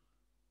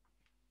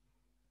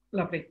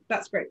 Lovely,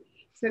 that's great.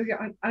 So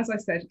yeah, as I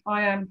said,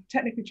 I am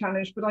technically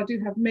challenged, but I do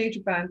have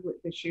major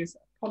bandwidth issues.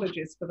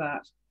 Apologies for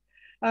that.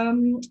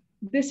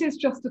 This is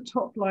just a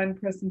top line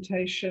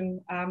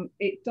presentation.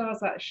 It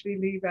does actually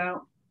leave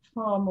out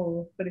far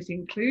more than it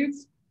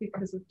includes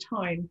because of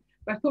time.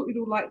 But I thought you'd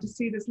all like to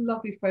see this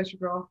lovely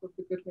photograph of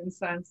the Goodwin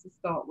Sands to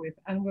start with.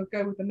 And we'll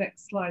go with the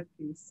next slide,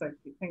 please,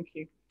 Sophie. Thank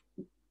you.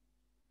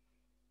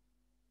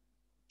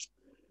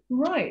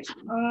 Right,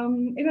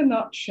 in a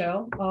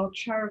nutshell, our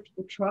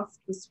charitable trust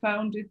was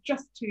founded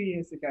just 2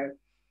 years ago.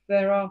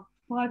 There are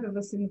 5 of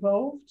us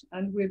involved,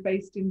 and we're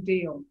based in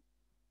Deal.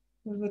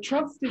 The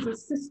trust is a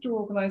sister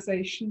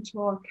organisation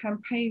to our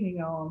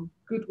campaigning arm,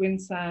 Goodwin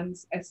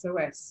Sands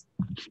SOS,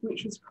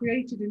 which was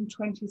created in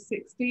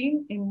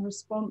 2016 in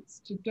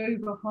response to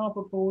Dover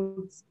Harbour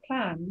Board's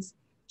plans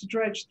to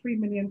dredge 3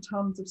 million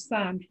tonnes of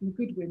sand from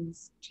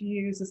Goodwin's to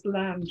use as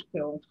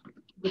landfill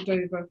for the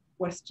Dover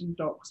Western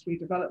Docks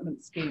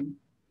redevelopment scheme.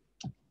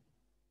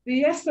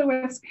 The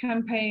SOS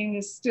campaign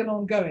is still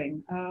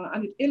ongoing,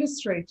 and it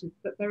illustrated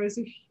that there is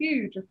a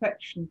huge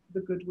affection for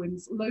the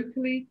Goodwins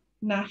locally,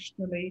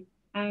 nationally,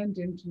 and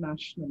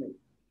internationally.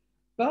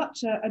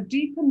 But a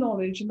deeper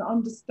knowledge and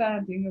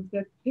understanding of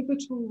their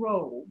pivotal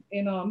role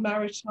in our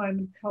maritime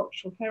and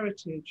cultural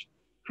heritage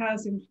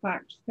has in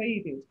fact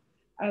faded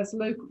as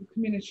local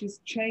communities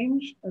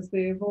change, as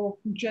they evolve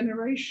from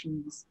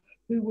generations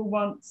who were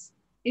once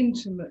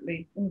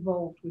intimately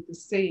involved with the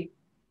sea.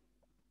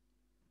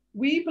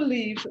 We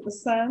believe that the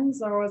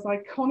sands are as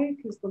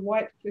iconic as the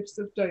White Cliffs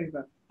of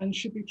Dover and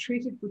should be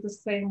treated with the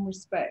same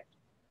respect.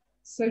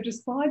 So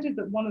decided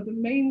that one of the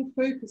main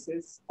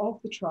focuses of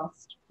the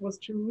Trust was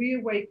to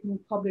reawaken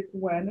public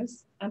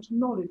awareness and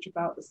knowledge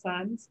about the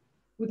sands,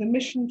 with a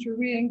mission to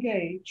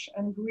re-engage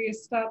and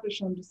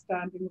re-establish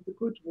understanding of the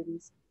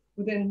Goodwins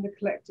within the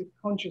collective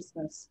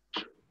consciousness.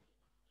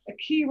 A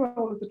key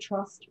role of the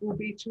Trust will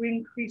be to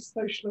increase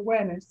social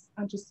awareness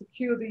and to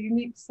secure the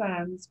unique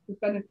sands for the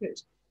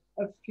benefit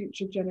of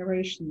future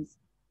generations.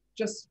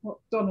 Just what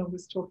Donna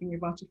was talking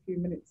about a few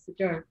minutes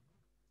ago.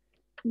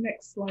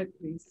 Next slide,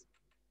 please.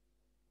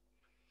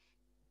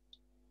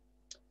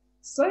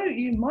 So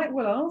you might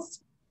well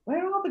ask,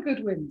 where are the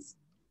Goodwins?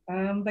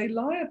 They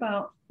lie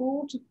about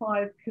 4 to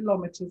 5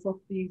 kilometres off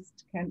the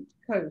East Kent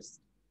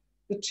coast.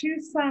 The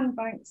two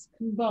sandbanks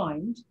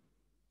combined,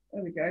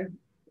 there we go,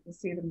 you can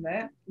see them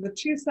there. The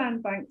two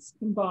sandbanks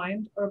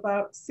combined are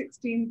about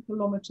 16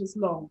 kilometres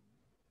long.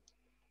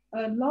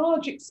 A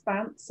large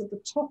expanse of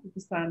the top of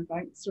the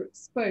sandbanks are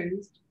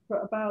exposed for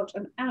about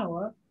an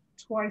hour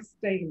twice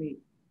daily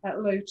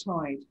at low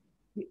tide,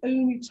 the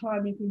only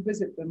time you can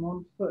visit them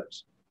on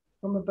foot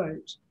from a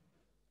boat.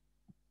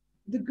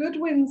 The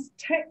Goodwins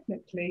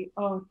technically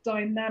are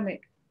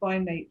dynamic by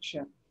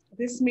nature.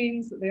 This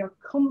means that they are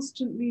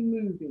constantly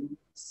moving,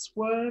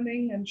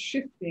 swirling and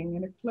shifting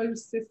in a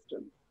closed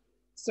system.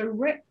 So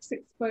wrecks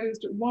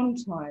exposed at one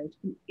tide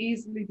can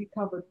easily be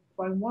covered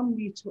by 1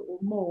 metre or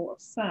more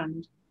of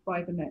sand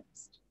by the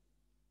next.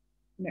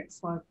 Next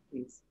slide,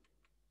 please.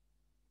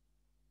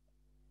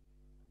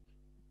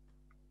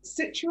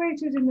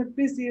 Situated in the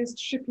busiest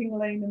shipping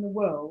lane in the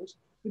world,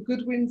 the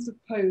Goodwins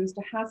have posed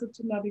a hazard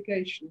to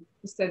navigation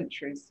for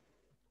centuries.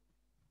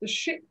 The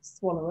ship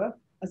swallower,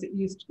 as it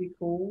used to be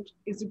called,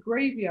 is a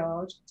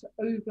graveyard to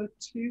over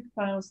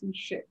 2,000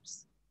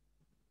 ships.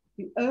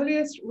 The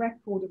earliest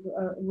record of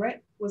a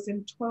wreck was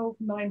in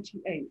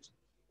 1298,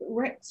 but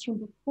wrecks from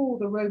before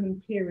the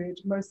Roman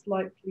period most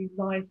likely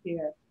lie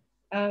here,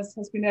 as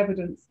has been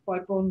evidenced by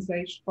Bronze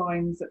Age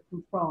finds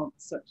from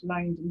France at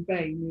Langdon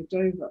Bay near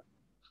Dover.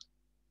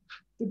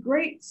 The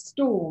Great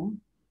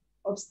Storm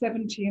of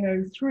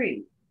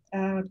 1703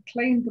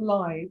 claimed the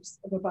lives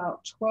of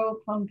about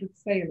 1,200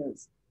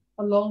 sailors,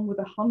 along with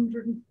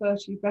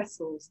 130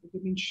 vessels that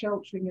have been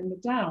sheltering in the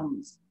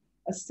Downs,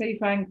 a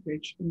safe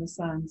anchorage in the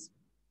sands.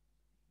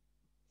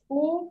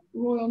 4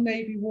 Royal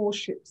Navy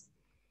warships,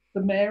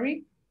 the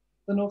Mary,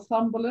 the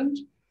Northumberland,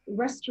 the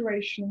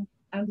Restoration,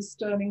 and the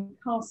Stirling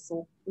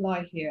Castle,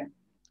 lie here.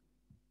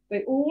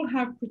 They all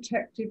have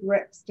protected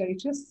wreck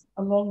status,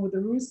 along with the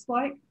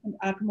Roosevelt and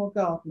Admiral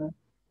Gardner,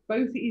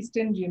 both East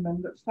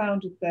Indiamen that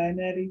founded there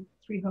nearly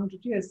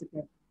 300 years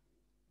ago.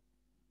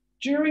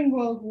 During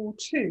World War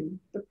II,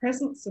 the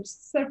presence of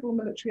several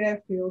military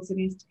airfields in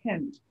East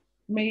Kent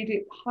made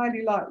it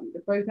highly likely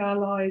that both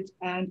Allied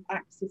and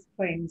Axis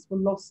planes were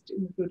lost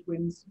in the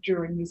Goodwins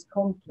during this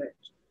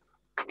conflict.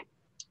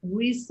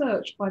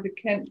 Research by the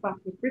Kent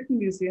Battle of Britain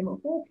Museum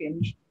at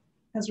Hawkinge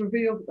has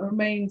revealed that the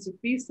remains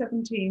of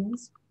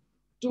B-17s,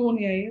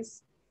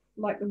 Dorniers,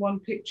 like the one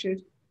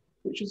pictured,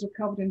 which was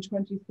recovered in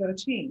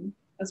 2013,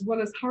 as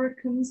well as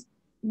Hurricanes,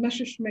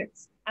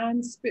 Messerschmitts,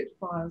 and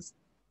Spitfires,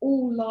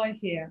 all lie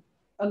here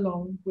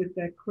along with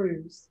their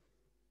crews.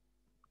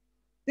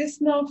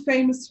 This now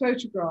famous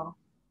photograph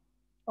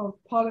of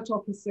Pilot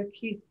Officer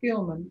Keith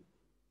Gilman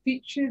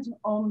featured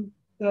on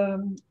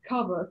the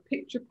cover of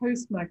Picture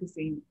Post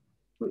magazine,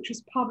 which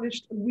was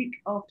published a week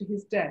after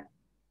his death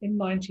in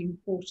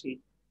 1940.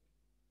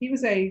 He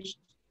was aged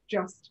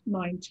just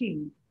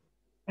 19,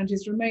 and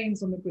his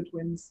remains on the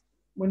Goodwins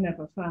were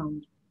never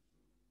found.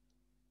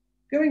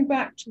 Going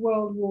back to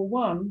World War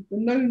I, the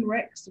known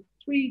wrecks of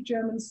 3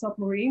 German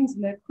submarines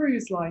and their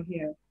crews lie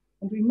here,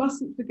 and we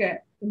mustn't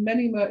forget the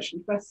many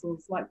merchant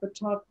vessels like the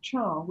tug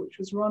Char, which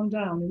was run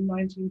down in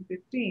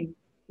 1915,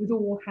 with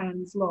all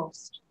hands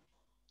lost.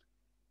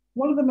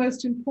 One of the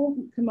most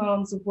important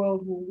commands of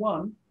World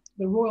War I,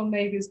 the Royal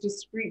Navy's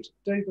discreet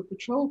Dover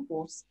Patrol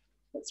Force,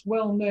 that's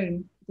well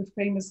known for the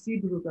famous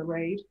Zeebrugge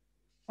raid,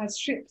 has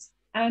ships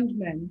and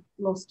men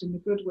lost in the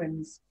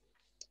Goodwins.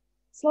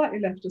 Slightly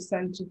left of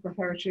centre for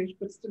heritage,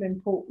 but still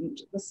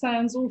important, the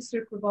sands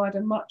also provide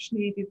a much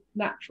needed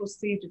natural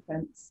sea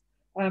defence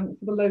for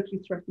the locally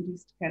threatened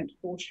East Kent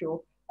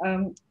foreshore.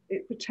 They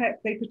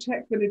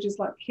protect villages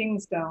like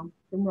Kingsdown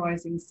from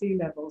rising sea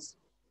levels.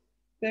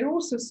 They're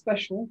also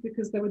special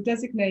because they were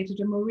designated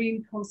a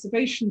marine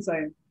conservation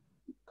zone,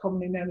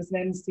 commonly known as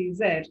an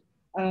NCZ,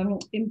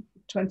 in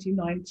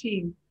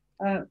 2019.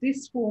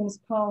 This forms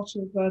part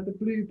of the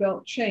Blue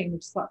Belt chain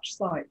of such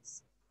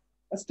sites,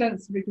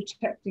 ostensibly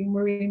protecting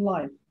marine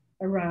life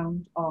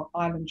around our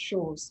island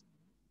shores.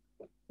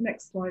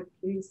 Next slide,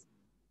 please.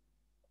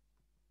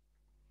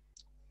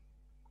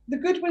 The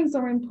Goodwins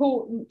are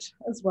important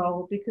as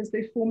well because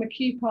they form a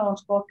key part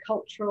of our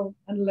cultural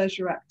and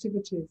leisure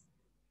activities.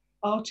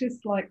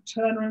 Artists like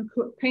Turner and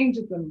Cook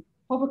painted them,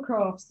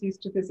 hovercrafts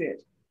used to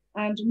visit,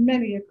 and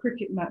many a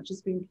cricket match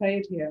has been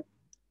played here.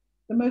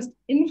 The most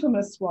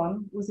infamous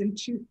one was in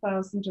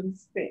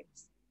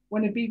 2006,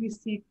 when a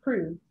BBC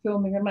crew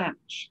filming a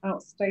match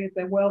outstayed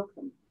their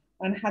welcome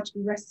and had to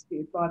be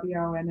rescued by the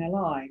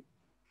RNLI.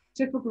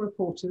 Typical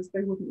reporters,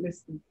 they wouldn't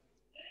listen.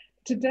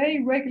 Today,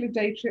 regular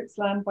day trips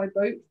land by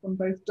boat from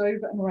both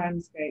Dover and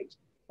Ramsgate,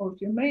 or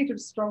if you're made of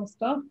strong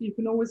stuff, you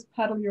can always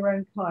paddle your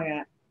own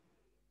kayak.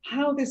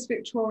 How this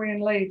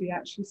Victorian lady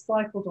actually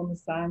cycled on the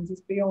sands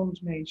is beyond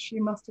me. She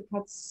must have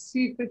had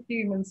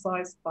superhuman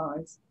sized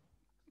thighs.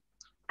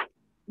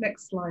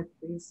 Next slide,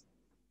 please.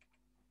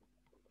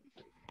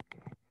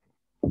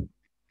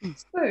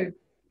 So,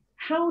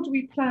 how do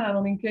we plan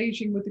on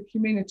engaging with the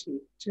community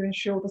to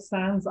ensure the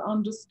sands are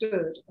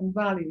understood and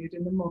valued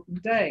in the modern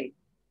day?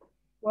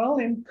 Well,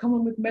 in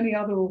common with many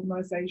other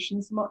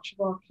organisations, much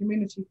of our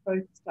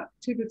community-focused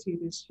activity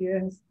this year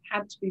has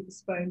had to be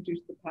postponed due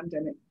to the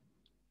pandemic.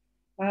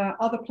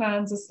 Other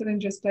plans are still in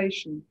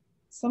gestation.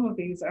 Some of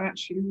these are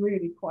actually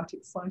really quite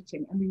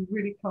exciting, and we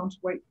really can't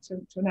wait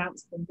to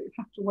announce them, but you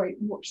have to wait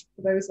and watch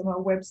for those on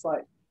our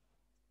website.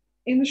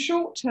 In the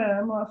short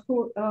term, our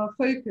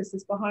focus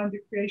is behind the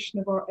creation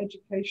of our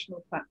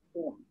educational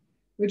platform.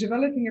 We're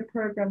developing a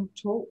programme of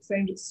talks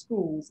aimed at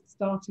schools,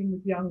 starting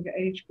with younger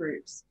age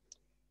groups.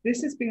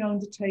 This is being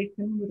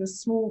undertaken with a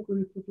small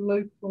group of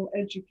local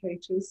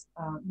educators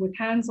with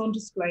hands-on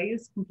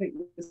displays, complete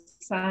with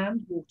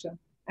sand, water,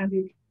 and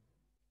the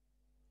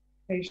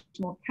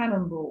occasional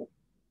cannonball.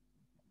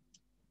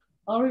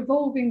 Our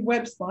evolving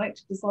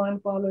website,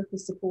 designed by a local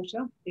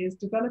supporter, is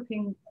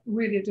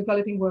really a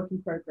developing work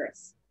in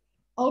progress.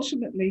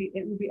 Ultimately,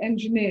 it will be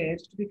engineered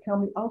to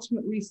become the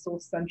ultimate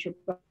resource centre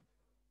of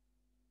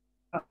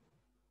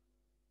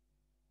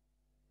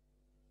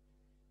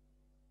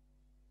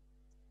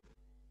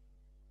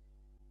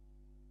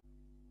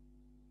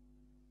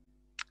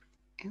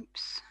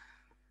Oops.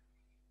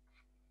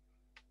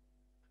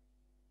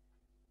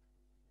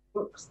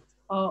 books,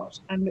 art,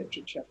 and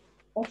literature,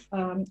 of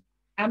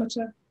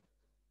amateur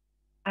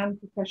and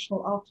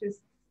professional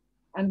artists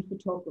and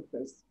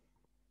photographers.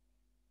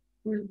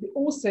 We'll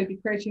also be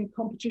creating a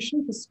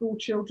competition for school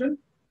children.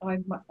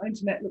 My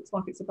internet looks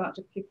like it's about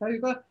to kick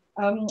over.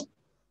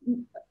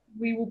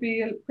 We will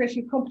be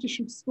creating a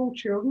competition for school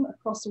children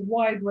across a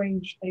wide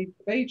range of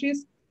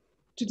ages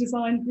to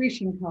design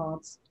greeting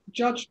cards,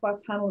 judged by a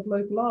panel of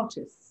local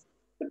artists.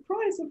 The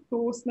prize, of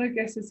course, no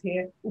guesses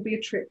here, will be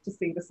a trip to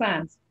see the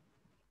sands.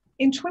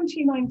 In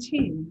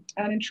 2019,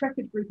 an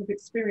intrepid group of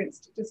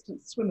experienced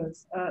distance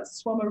swimmers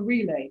swam a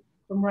relay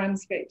from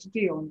Ramsgate to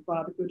Deal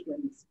via the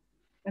Goodwins.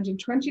 And in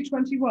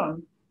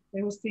 2021,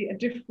 they will see a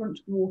different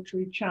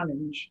watery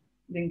challenge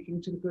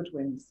linking to the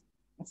Goodwins.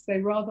 I say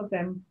rather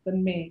them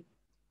than me.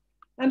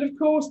 And of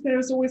course, there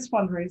is always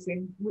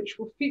fundraising, which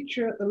will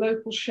feature at the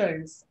local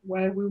shows,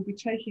 where we will be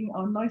taking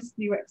our nice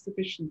new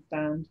exhibition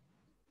stand,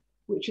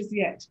 which is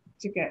yet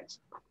to get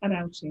an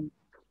outing.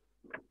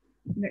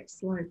 Next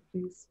slide,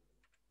 please.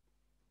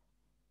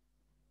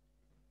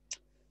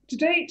 To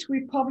date,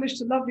 we've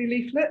published a lovely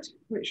leaflet,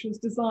 which was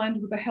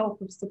designed with the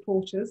help of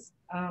supporters,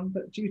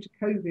 but due to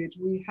COVID,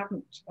 we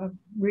haven't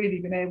really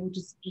been able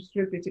to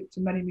distribute it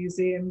to many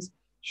museums,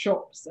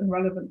 shops, and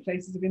relevant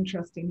places of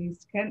interest in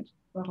East Kent.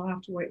 That'll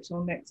have to wait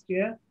till next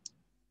year.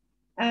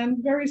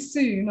 And very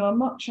soon, our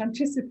much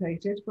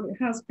anticipated, well, it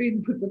has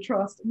been with the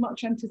Trust,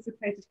 much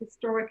anticipated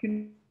historic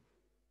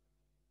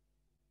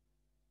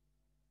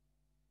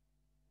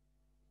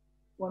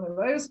one of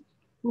those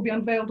will be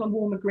unveiled on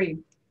Walmer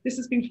Green. This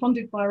has been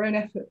funded by our own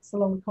efforts,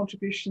 along with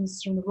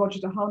contributions from the Roger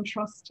de Haan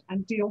Trust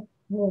and Deal,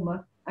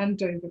 Walmer, and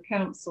Dover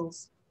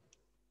councils.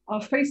 Our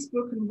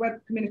Facebook and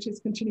web communities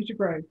continue to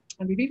grow,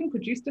 and we've even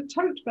produced a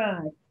tote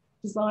bag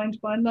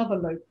designed by another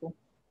local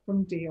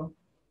from Deal.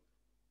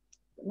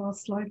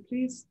 Last slide,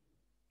 please.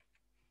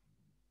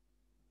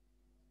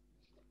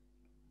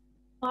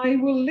 I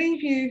will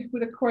leave you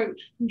with a quote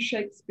from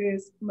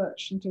Shakespeare's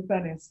Merchant of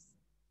Venice,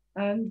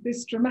 and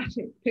this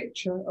dramatic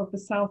picture of the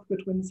South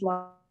Goodwin's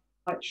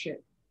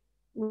lightship,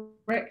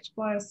 wrecked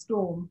by a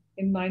storm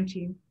in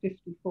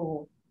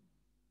 1954.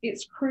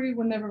 Its crew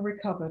were never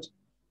recovered,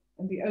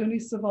 and the only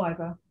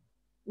survivor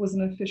was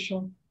an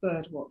official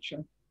bird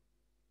watcher.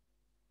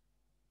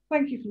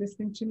 Thank you for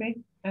listening to me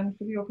and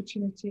for the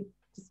opportunity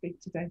to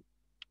speak today.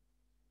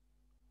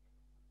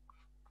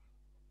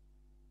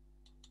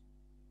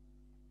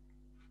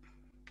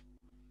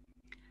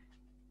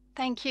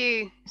 Thank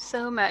you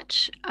so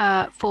much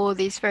for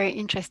this very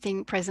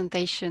interesting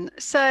presentation.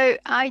 So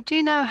I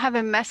do now have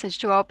a message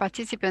to our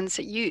participants.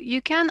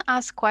 You can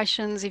ask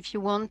questions if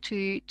you want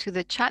to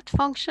the chat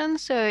function.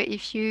 So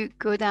if you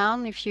go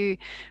down, if you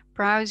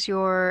browse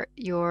your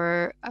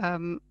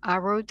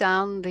arrow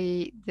down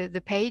the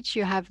page,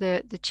 you have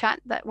the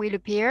chat that will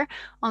appear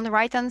on the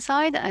right hand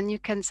side, and you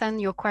can send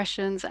your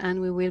questions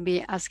and we will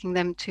be asking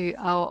them to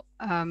our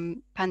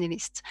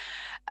panelists.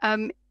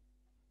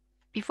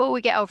 Before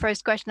we get our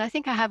first question, I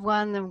think I have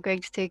one. I'm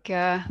going to take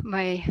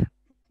my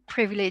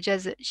privilege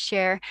as a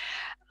chair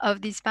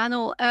of this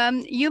panel.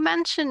 You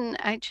mentioned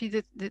actually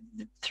the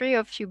three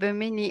of you, but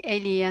mainly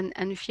Ellie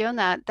and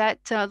Fiona,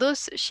 that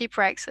those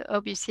shipwrecks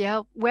obviously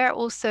were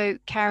also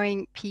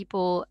carrying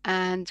people,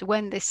 and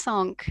when they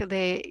sunk,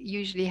 they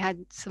usually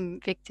had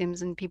some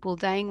victims and people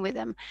dying with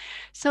them.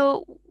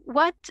 So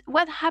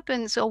what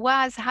happens, or what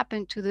has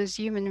happened to those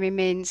human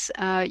remains?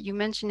 You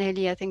mentioned,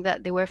 Haley, I think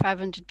that there were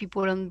 500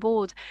 people on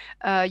board.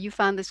 You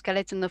found the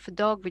skeleton of a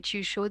dog, which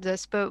you showed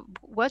us. But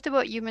what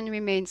about human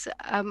remains?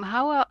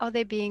 How are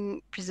they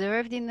being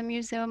preserved in the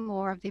museum,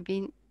 or have they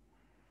been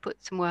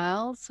put somewhere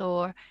else?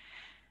 Or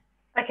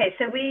Okay,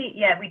 so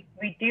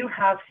we do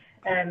have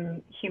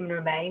human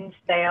remains.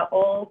 They are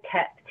all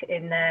kept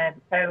in their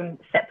own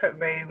separate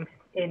room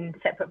in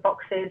separate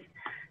boxes,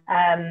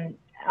 and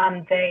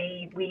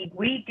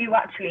we do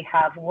actually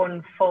have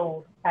one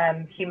full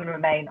human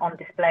remain on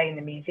display in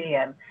the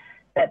museum.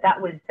 That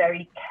was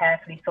very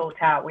carefully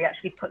thought out. We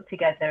actually put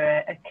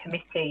together a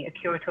committee, a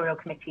curatorial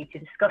committee, to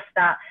discuss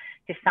that,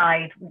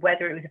 decide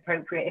whether it was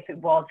appropriate, if it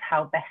was,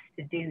 how best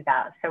to do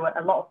that. So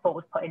a lot of thought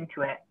was put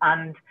into it,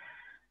 and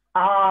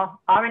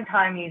our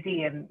entire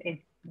museum is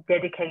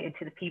dedicated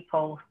to the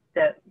people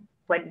that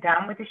went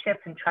down with the ship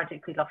and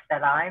tragically lost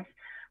their lives.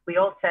 We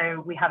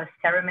have a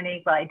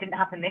ceremony. Well, it didn't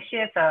happen this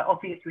year for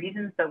obvious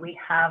reasons, but we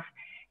have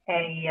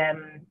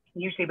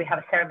usually we have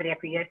a ceremony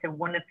every year. So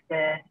one of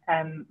the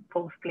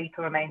full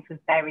skeletal remains was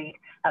buried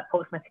at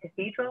Portsmouth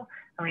Cathedral,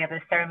 and we have a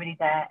ceremony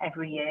there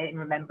every year in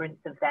remembrance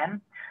of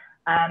them.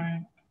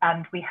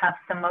 And we have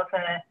some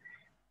other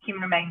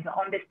human remains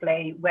on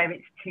display where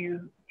it's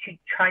to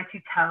try to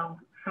tell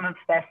some of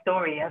their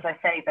story. As I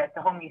say, that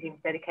the whole museum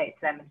is dedicated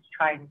to them, and to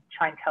try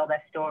and tell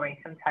their story.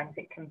 Sometimes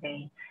it can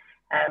be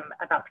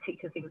about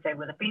particular things they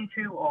will have been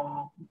through,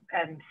 or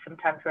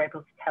sometimes we're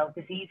able to tell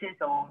diseases,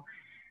 or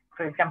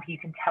for example, you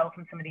can tell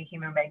from some of the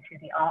human remains who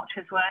the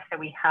archers were. So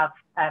we have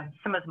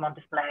some of them on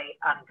display,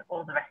 and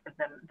all the rest of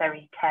them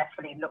very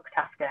carefully looked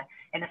after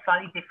in a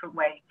slightly different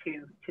way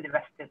to the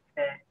rest of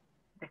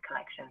the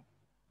collection.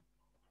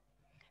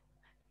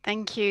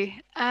 thank you.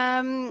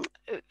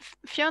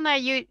 Fiona,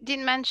 you did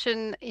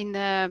mention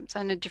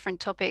on a different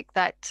topic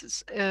that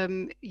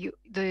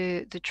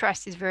the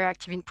trust is very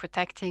active in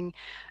protecting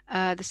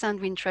the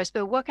Sandwin Trust,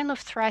 but what kind of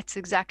threats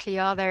exactly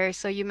are there?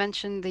 So you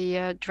mentioned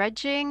the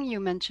dredging, you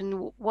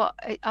mentioned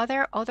are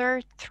there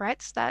other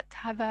threats that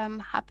have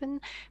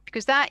happened?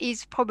 Because that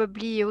is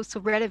probably also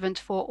relevant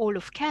for all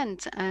of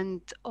Kent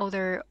and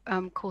other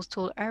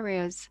coastal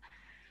areas.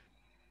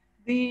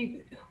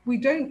 We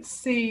don't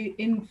see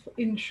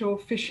inshore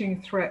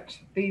fishing threat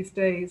these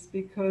days,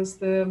 because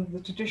the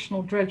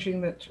traditional dredging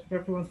that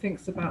everyone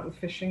thinks about with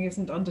fishing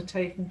isn't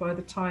undertaken by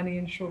the tiny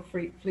inshore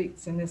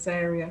fleets in this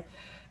area.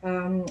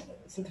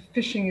 So the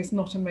fishing is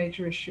not a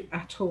major issue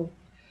at all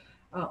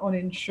on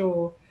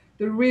inshore.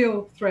 The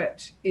real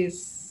threat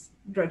is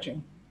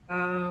dredging.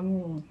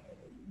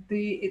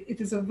 It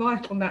is a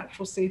vital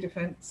natural sea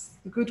defence.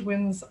 The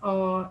Goodwins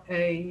are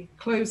a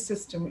closed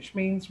system, which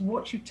means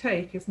what you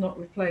take is not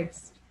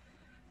replaced.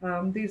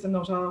 These are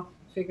not our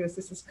figures.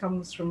 This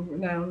comes from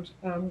renowned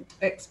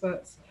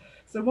experts.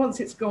 So once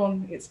it's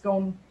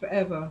gone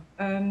forever.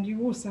 And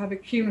you also have a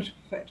cumulative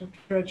effect of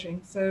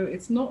dredging. So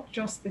it's not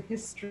just the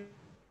history.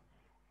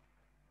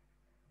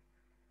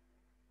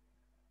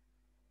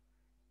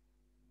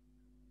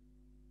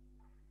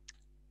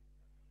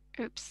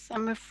 Oops,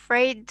 I'm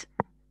afraid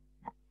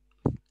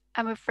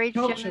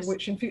Culture,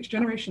 which in future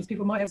generations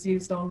people might have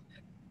used on.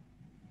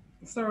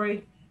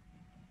 Sorry,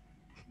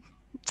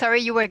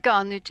 you were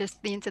gone. The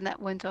internet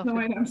went off. No,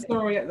 I'm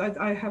sorry.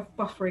 I have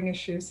buffering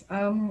issues.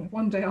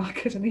 One day I'll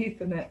get an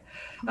Ethernet.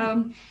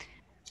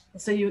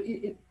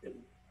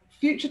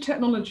 Future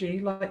technology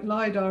like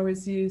LiDAR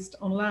is used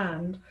on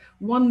land,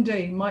 one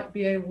day might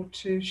be able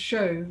to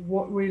show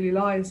what really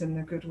lies in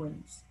the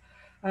Goodwins.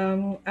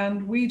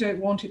 And we don't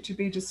want it to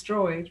be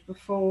destroyed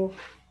before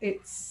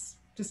it's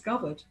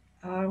discovered.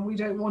 We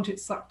don't want it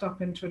sucked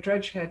up into a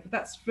dredge head, but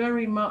that's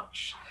very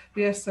much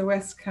the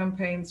SOS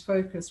campaign's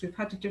focus. We've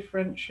had to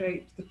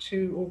differentiate the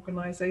two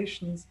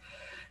organisations.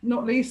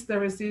 Not least,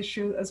 there is the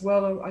issue as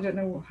well, I don't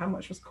know how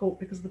much was caught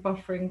because of the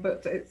buffering,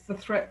 but it's the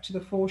threat to the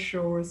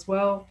foreshore as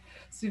well.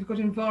 So you've got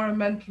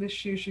environmental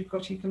issues, you've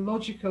got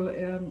ecological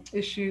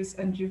issues,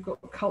 and you've got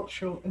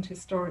cultural and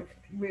historic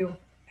real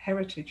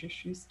heritage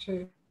issues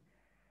too.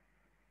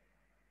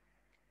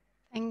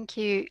 Thank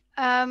you.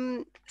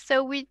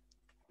 So we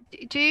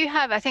do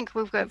have, I think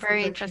we've got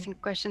very interesting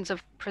questions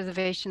of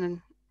preservation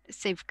and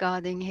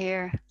safeguarding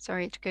here.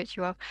 Sorry to cut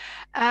you off.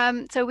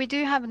 So we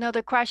do have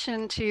another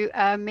question to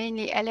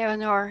mainly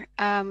Eleanor.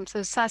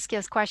 So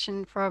Saskia's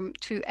question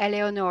to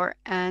Eleanor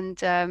and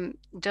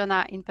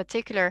Donna in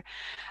particular.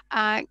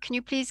 Can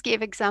you please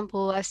give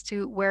example as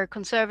to where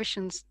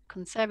conservation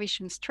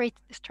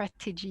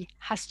strategy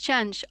has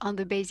changed on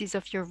the basis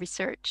of your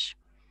research?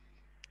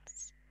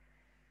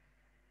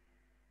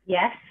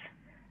 Yes.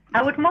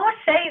 I would more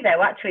say,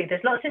 though, actually,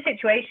 there's lots of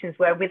situations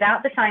where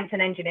without the science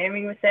and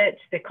engineering research,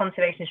 the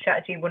conservation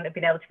strategy wouldn't have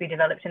been able to be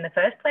developed in the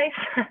first place.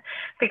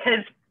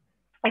 Because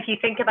if you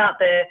think about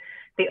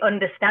the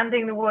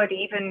understanding the wood,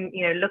 even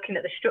looking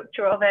at the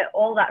structure of it,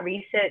 all that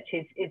research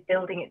is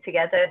building it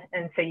together,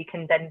 and so you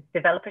can then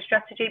develop a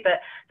strategy.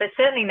 But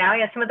certainly now,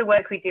 yeah, some of the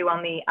work we do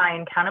on the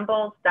iron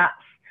cannonballs, that's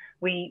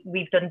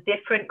we've done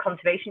different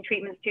conservation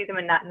treatments to them,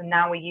 and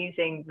now we're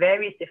using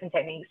various different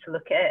techniques to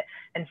look at it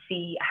and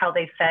see how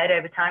they've fared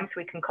over time, so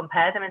we can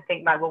compare them and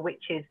think, right, well,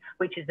 which is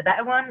the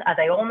better one? Are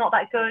they all not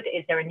that good?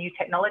 Is there a new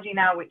technology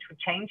now which would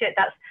change it?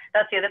 That's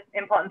the other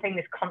important thing.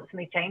 This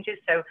constantly changes.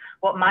 So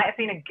what might have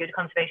been a good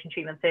conservation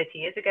treatment 30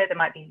 years ago, there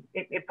might be,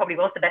 it probably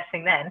was the best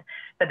thing then,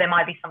 but there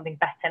might be something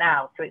better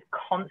now. So it's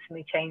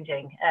constantly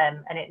changing,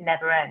 and it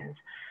never ends.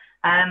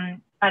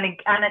 And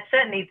it's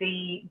certainly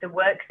the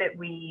work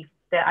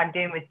that I'm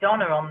doing with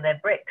Donna on the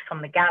bricks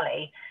on the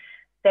galley.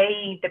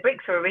 The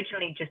bricks were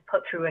originally just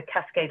put through a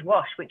cascade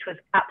wash, which was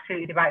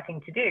absolutely the right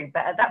thing to do.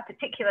 But at that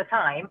particular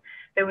time,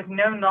 there was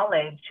no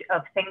knowledge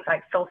of things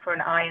like sulfur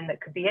and iron that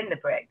could be in the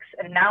bricks.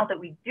 And now that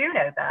we do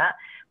know that,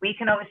 we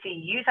can obviously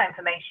use that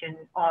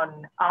information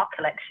on our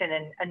collection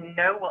and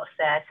know what's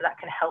there, so that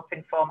can help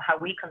inform how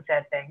we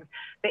conserve things.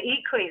 But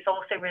equally, it's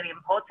also really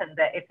important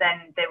that if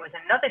then there was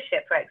another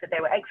shipwreck that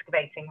they were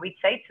excavating, we'd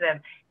say to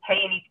them,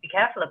 hey, you need to be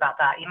careful about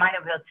that. You might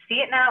not be able to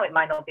see it now, it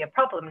might not be a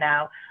problem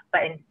now,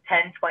 but in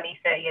 10, 20,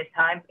 30 years'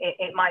 time,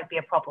 it might be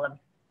a problem.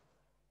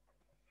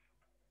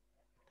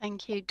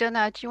 Thank you.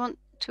 Donna, do you want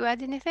to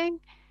add anything?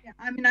 Yeah,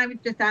 I mean, I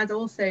would just add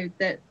also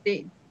that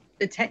the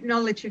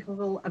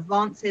technological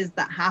advances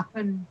that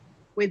happen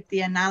with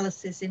the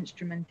analysis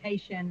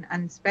instrumentation,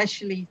 and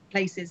especially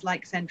places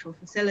like central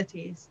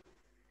facilities,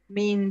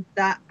 mean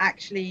that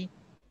actually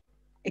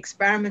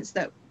experiments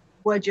that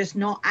were just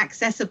not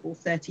accessible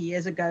 30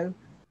 years ago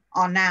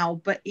are now,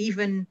 but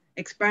even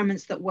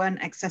experiments that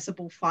weren't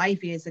accessible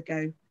 5 years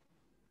ago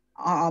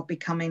are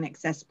becoming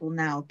accessible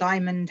now.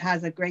 Diamond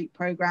has a great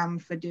program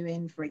for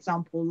doing, for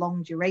example,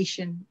 long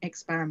duration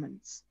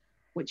experiments,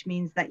 which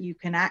means that you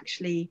can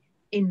actually,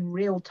 in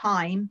real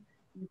time,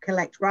 you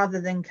collect,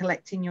 rather than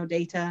collecting your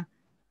data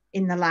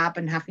in the lab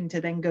and having to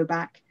then go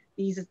back.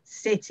 These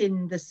sit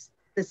in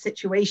the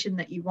situation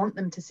that you want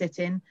them to sit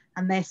in,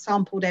 and they're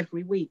sampled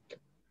every week.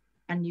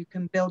 And you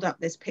can build up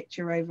this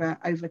picture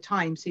over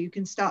time. So you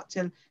can start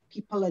to,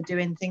 people are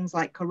doing things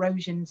like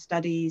corrosion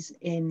studies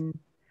in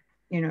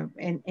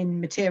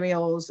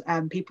materials.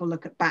 People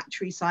look at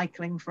battery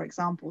cycling, for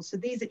example. So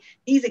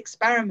these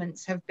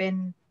experiments have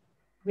been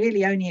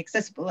really only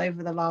accessible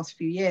over the last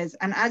few years.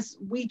 And as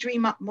we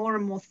dream up more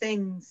and more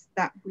things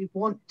that we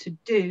want to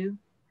do,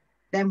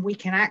 then we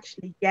can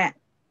actually get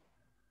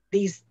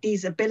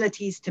these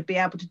abilities to be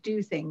able to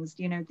do things.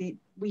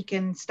 We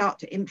can start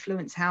to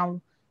influence how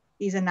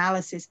these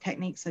analysis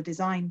techniques are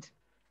designed.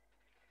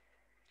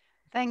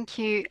 Thank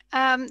you.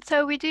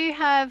 So we do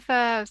have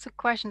some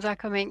questions are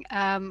coming.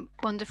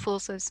 Wonderful.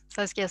 So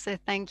Saskia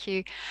said thank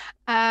you.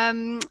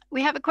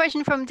 We have a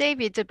question from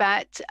David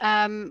about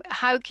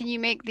how can you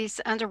make these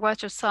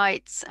underwater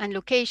sites and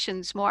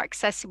locations more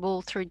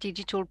accessible through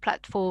digital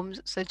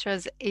platforms such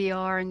as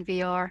AR and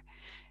VR?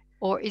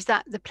 Or is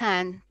that the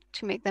plan,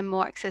 to make them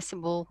more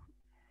accessible?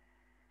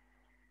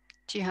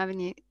 Do you have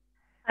any?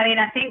 I mean,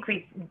 I think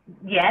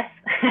yes,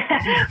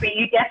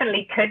 you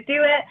definitely could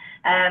do it.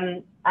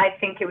 I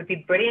think it would be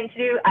brilliant to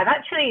do.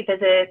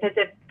 There's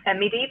a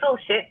medieval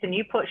ship, the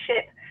Newport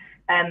ship,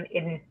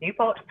 in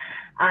Newport,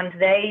 and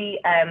they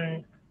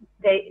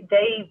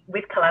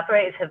with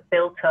collaborators have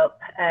built up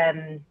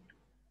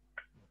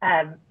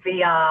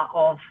VR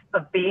of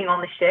being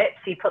on the ship.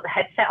 So you put the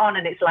headset on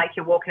and it's like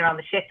you're walking around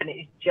the ship, and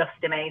it's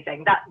just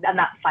amazing.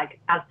 That's like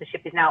as the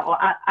ship is now, or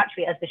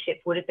actually as the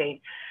ship would have been.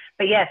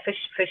 But yeah,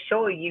 for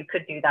sure you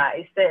could do that.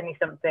 It's certainly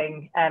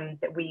something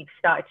that we've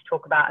started to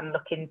talk about and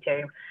look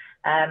into,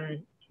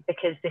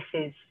 because this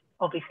is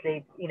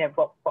obviously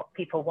what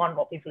people want,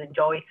 what people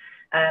enjoy,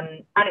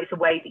 and it's a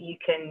way that you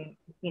can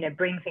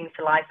bring things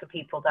to life for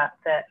people that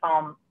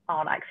aren't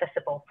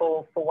accessible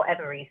for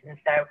whatever reason.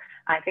 So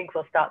I think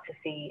we'll start to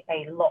see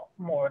a lot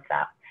more of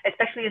that,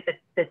 especially as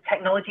the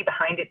technology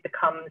behind it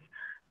becomes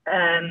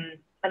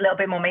a little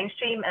bit more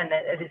mainstream, and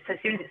as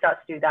soon as it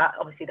starts to do that,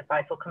 obviously the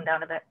price will come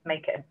down a bit,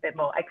 make it a bit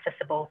more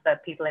accessible for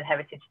people in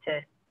heritage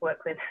to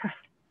work with.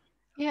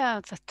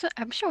 Yeah,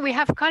 I'm sure we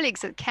have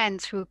colleagues at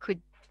Kent who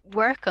could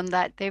work on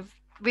that. They've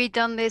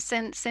redone this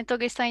in St.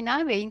 Augustine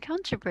Abbey in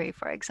Canterbury,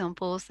 for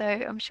example. So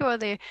I'm sure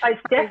it's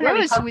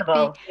definitely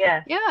possible.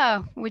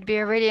 Would be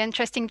a really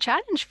interesting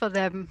challenge for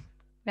them.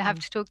 We have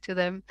to talk to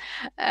them.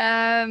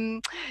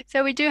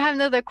 So we do have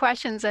another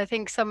questions. I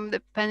think some of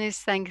the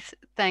panelists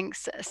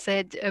thanks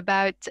said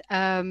about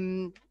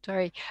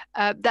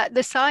that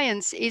the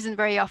science isn't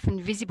very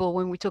often visible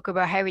when we talk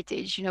about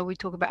heritage. We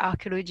talk about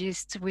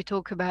archaeologists, we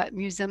talk about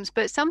museums,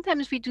 but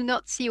sometimes we do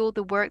not see all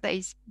the work that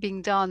is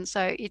being done.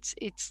 So it's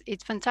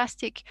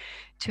fantastic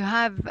to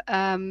have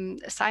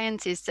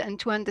scientists and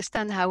to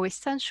understand how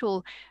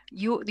essential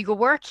your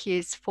work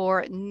is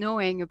for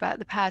knowing about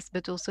the past,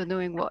 but also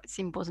knowing what's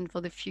important for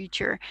the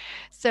future.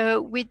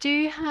 So we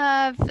do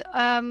have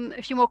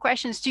a few more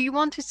questions. Do you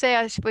want to say,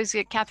 I suppose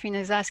Catherine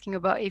is asking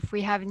about if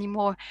we have any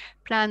more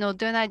plan, or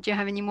Donna, do you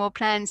have any more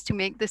plans to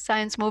make the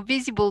science more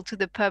visible to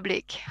the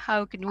public?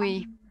 How can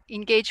we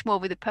engage more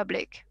with the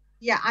public?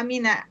 Yeah, I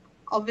mean,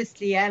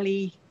 obviously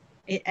Ellie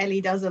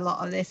does a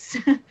lot of this,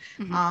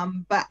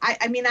 but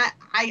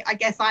I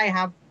guess I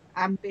have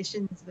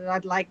ambitions that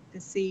I'd like to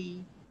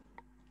see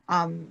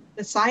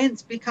the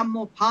science become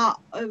more part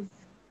of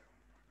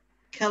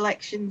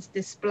collections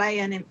display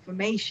and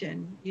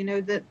information, you know,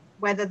 that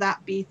whether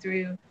that be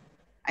through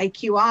a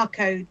QR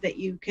code that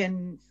you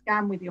can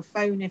scan with your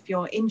phone if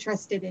you're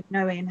interested in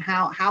knowing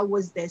how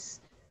was this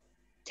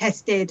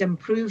tested and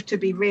proved to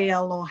be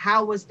real, or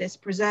how was this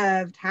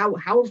preserved, how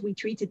have we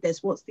treated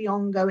this, what's the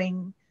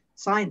ongoing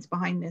science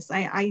behind this.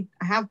 I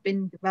have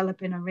been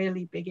developing a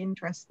really big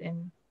interest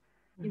in,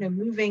 you know,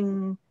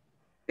 moving,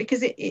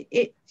 because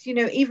it you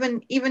know,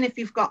 even if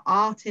you've got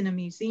art in a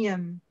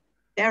museum,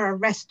 there are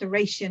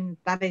restoration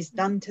that is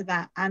done to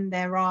that, and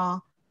there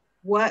are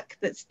work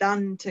that's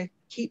done to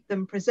keep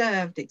them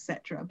preserved,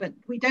 etc. But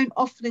we don't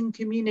often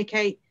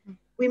communicate.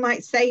 We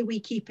might say we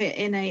keep it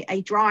in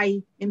a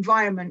dry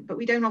environment, but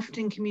we don't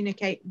often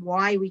communicate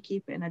why we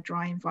keep it in a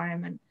dry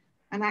environment.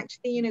 And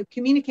actually, you know,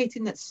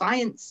 communicating that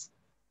science,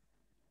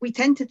 we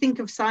tend to think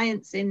of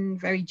science in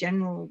very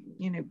general,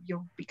 you know,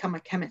 you'll become a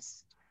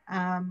chemist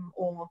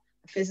or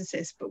a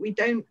physicist, but we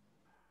don't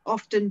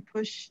often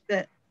push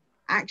that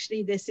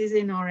actually this is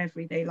in our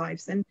everyday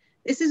lives. And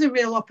this is a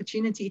real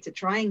opportunity to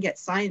try and get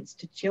science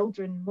to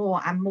children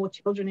more, and more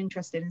children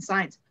interested in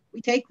science.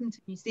 We take them to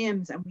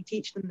museums and we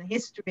teach them the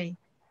history.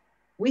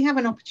 We have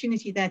an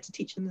opportunity there to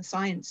teach them the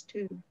science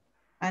too.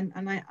 And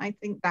I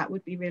think that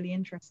would be really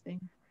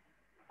interesting.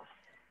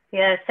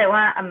 Yeah, so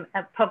I'm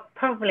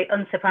probably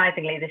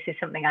unsurprisingly, this is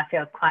something I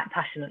feel quite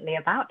passionately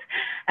about,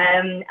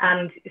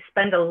 and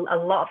spend a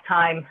lot of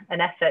time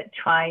and effort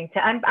trying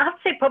to, and I have to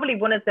say probably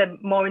one of the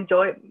more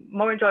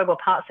enjoyable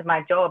parts of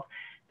my job,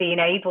 being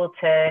able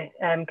to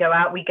go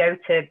out. We go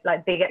to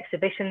like big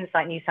exhibitions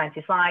like New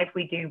Scientist Live.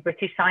 We do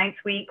British Science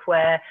Week,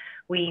 where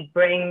we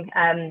bring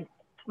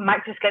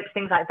microscopes,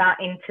 things like that,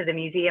 into the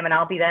museum, and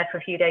I'll be there for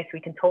a few days so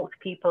we can talk to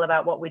people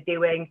about what we're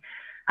doing.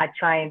 I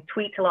try and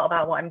tweet a lot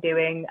about what I'm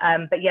doing.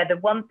 But yeah, the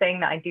one thing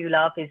that I do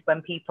love is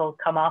when people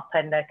come up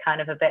and they're kind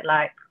of a bit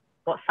like,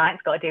 what's science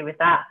got to do with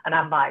that? And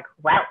I'm like,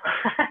 well,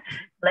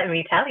 let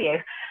me tell you.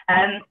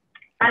 And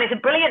it's a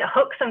brilliant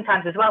hook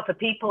sometimes as well for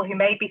people who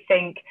maybe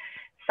think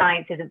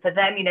science isn't for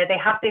them. You know, they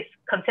have this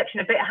conception,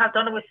 a bit how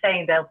Donna was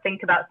saying, they'll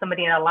think about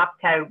somebody in a lab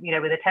coat, you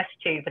know, with a test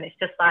tube. And it's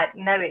just like,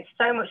 no, it's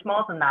so much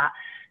more than that.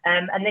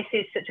 And this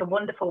is such a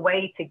wonderful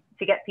way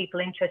to get people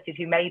interested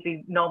who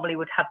maybe normally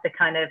would have the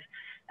kind of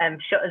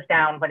shut us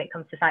down when it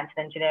comes to science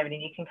and engineering,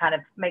 and you can kind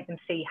of make them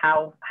see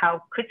how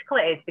critical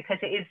it is, because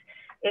it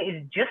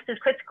is just as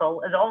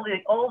critical as all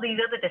these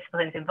other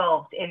disciplines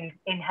involved in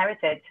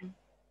heritage.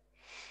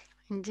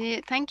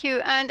 Indeed, thank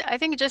you. And I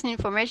think just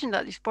information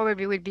that this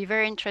probably will be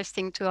very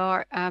interesting to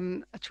our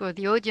to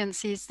the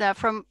audience is that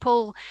from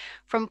Paul,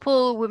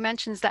 who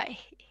mentions that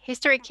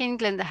Historic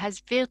England has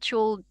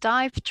virtual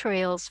dive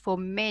trails for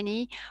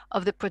many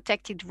of the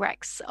protected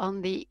wrecks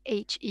on the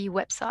HE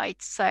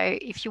website. So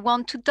if you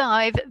want to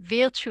dive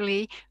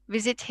virtually,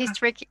 visit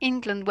Historic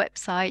England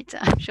website.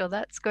 I'm sure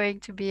that's going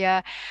to be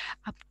I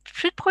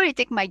should probably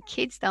take my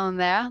kids down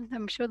there.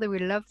 I'm sure they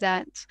will love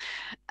that.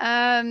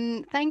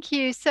 Thank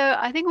you. So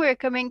I think we're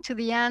coming to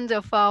the end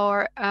of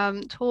our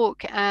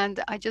talk,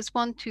 and I just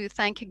want to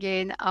thank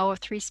again our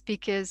three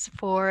speakers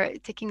for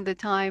taking the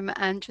time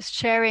and just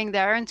sharing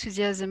their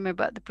enthusiasm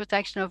about the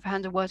protection of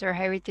underwater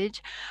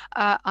heritage.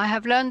 I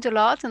have learned a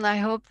lot, and I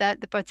hope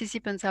that the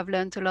participants have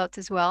learned a lot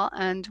as well.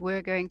 And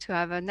we're going to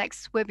have a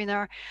next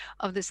webinar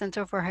of the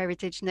Center for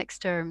Heritage next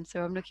term.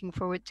 So I'm looking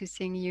forward to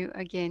seeing you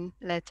again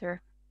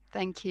later.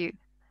 Thank you.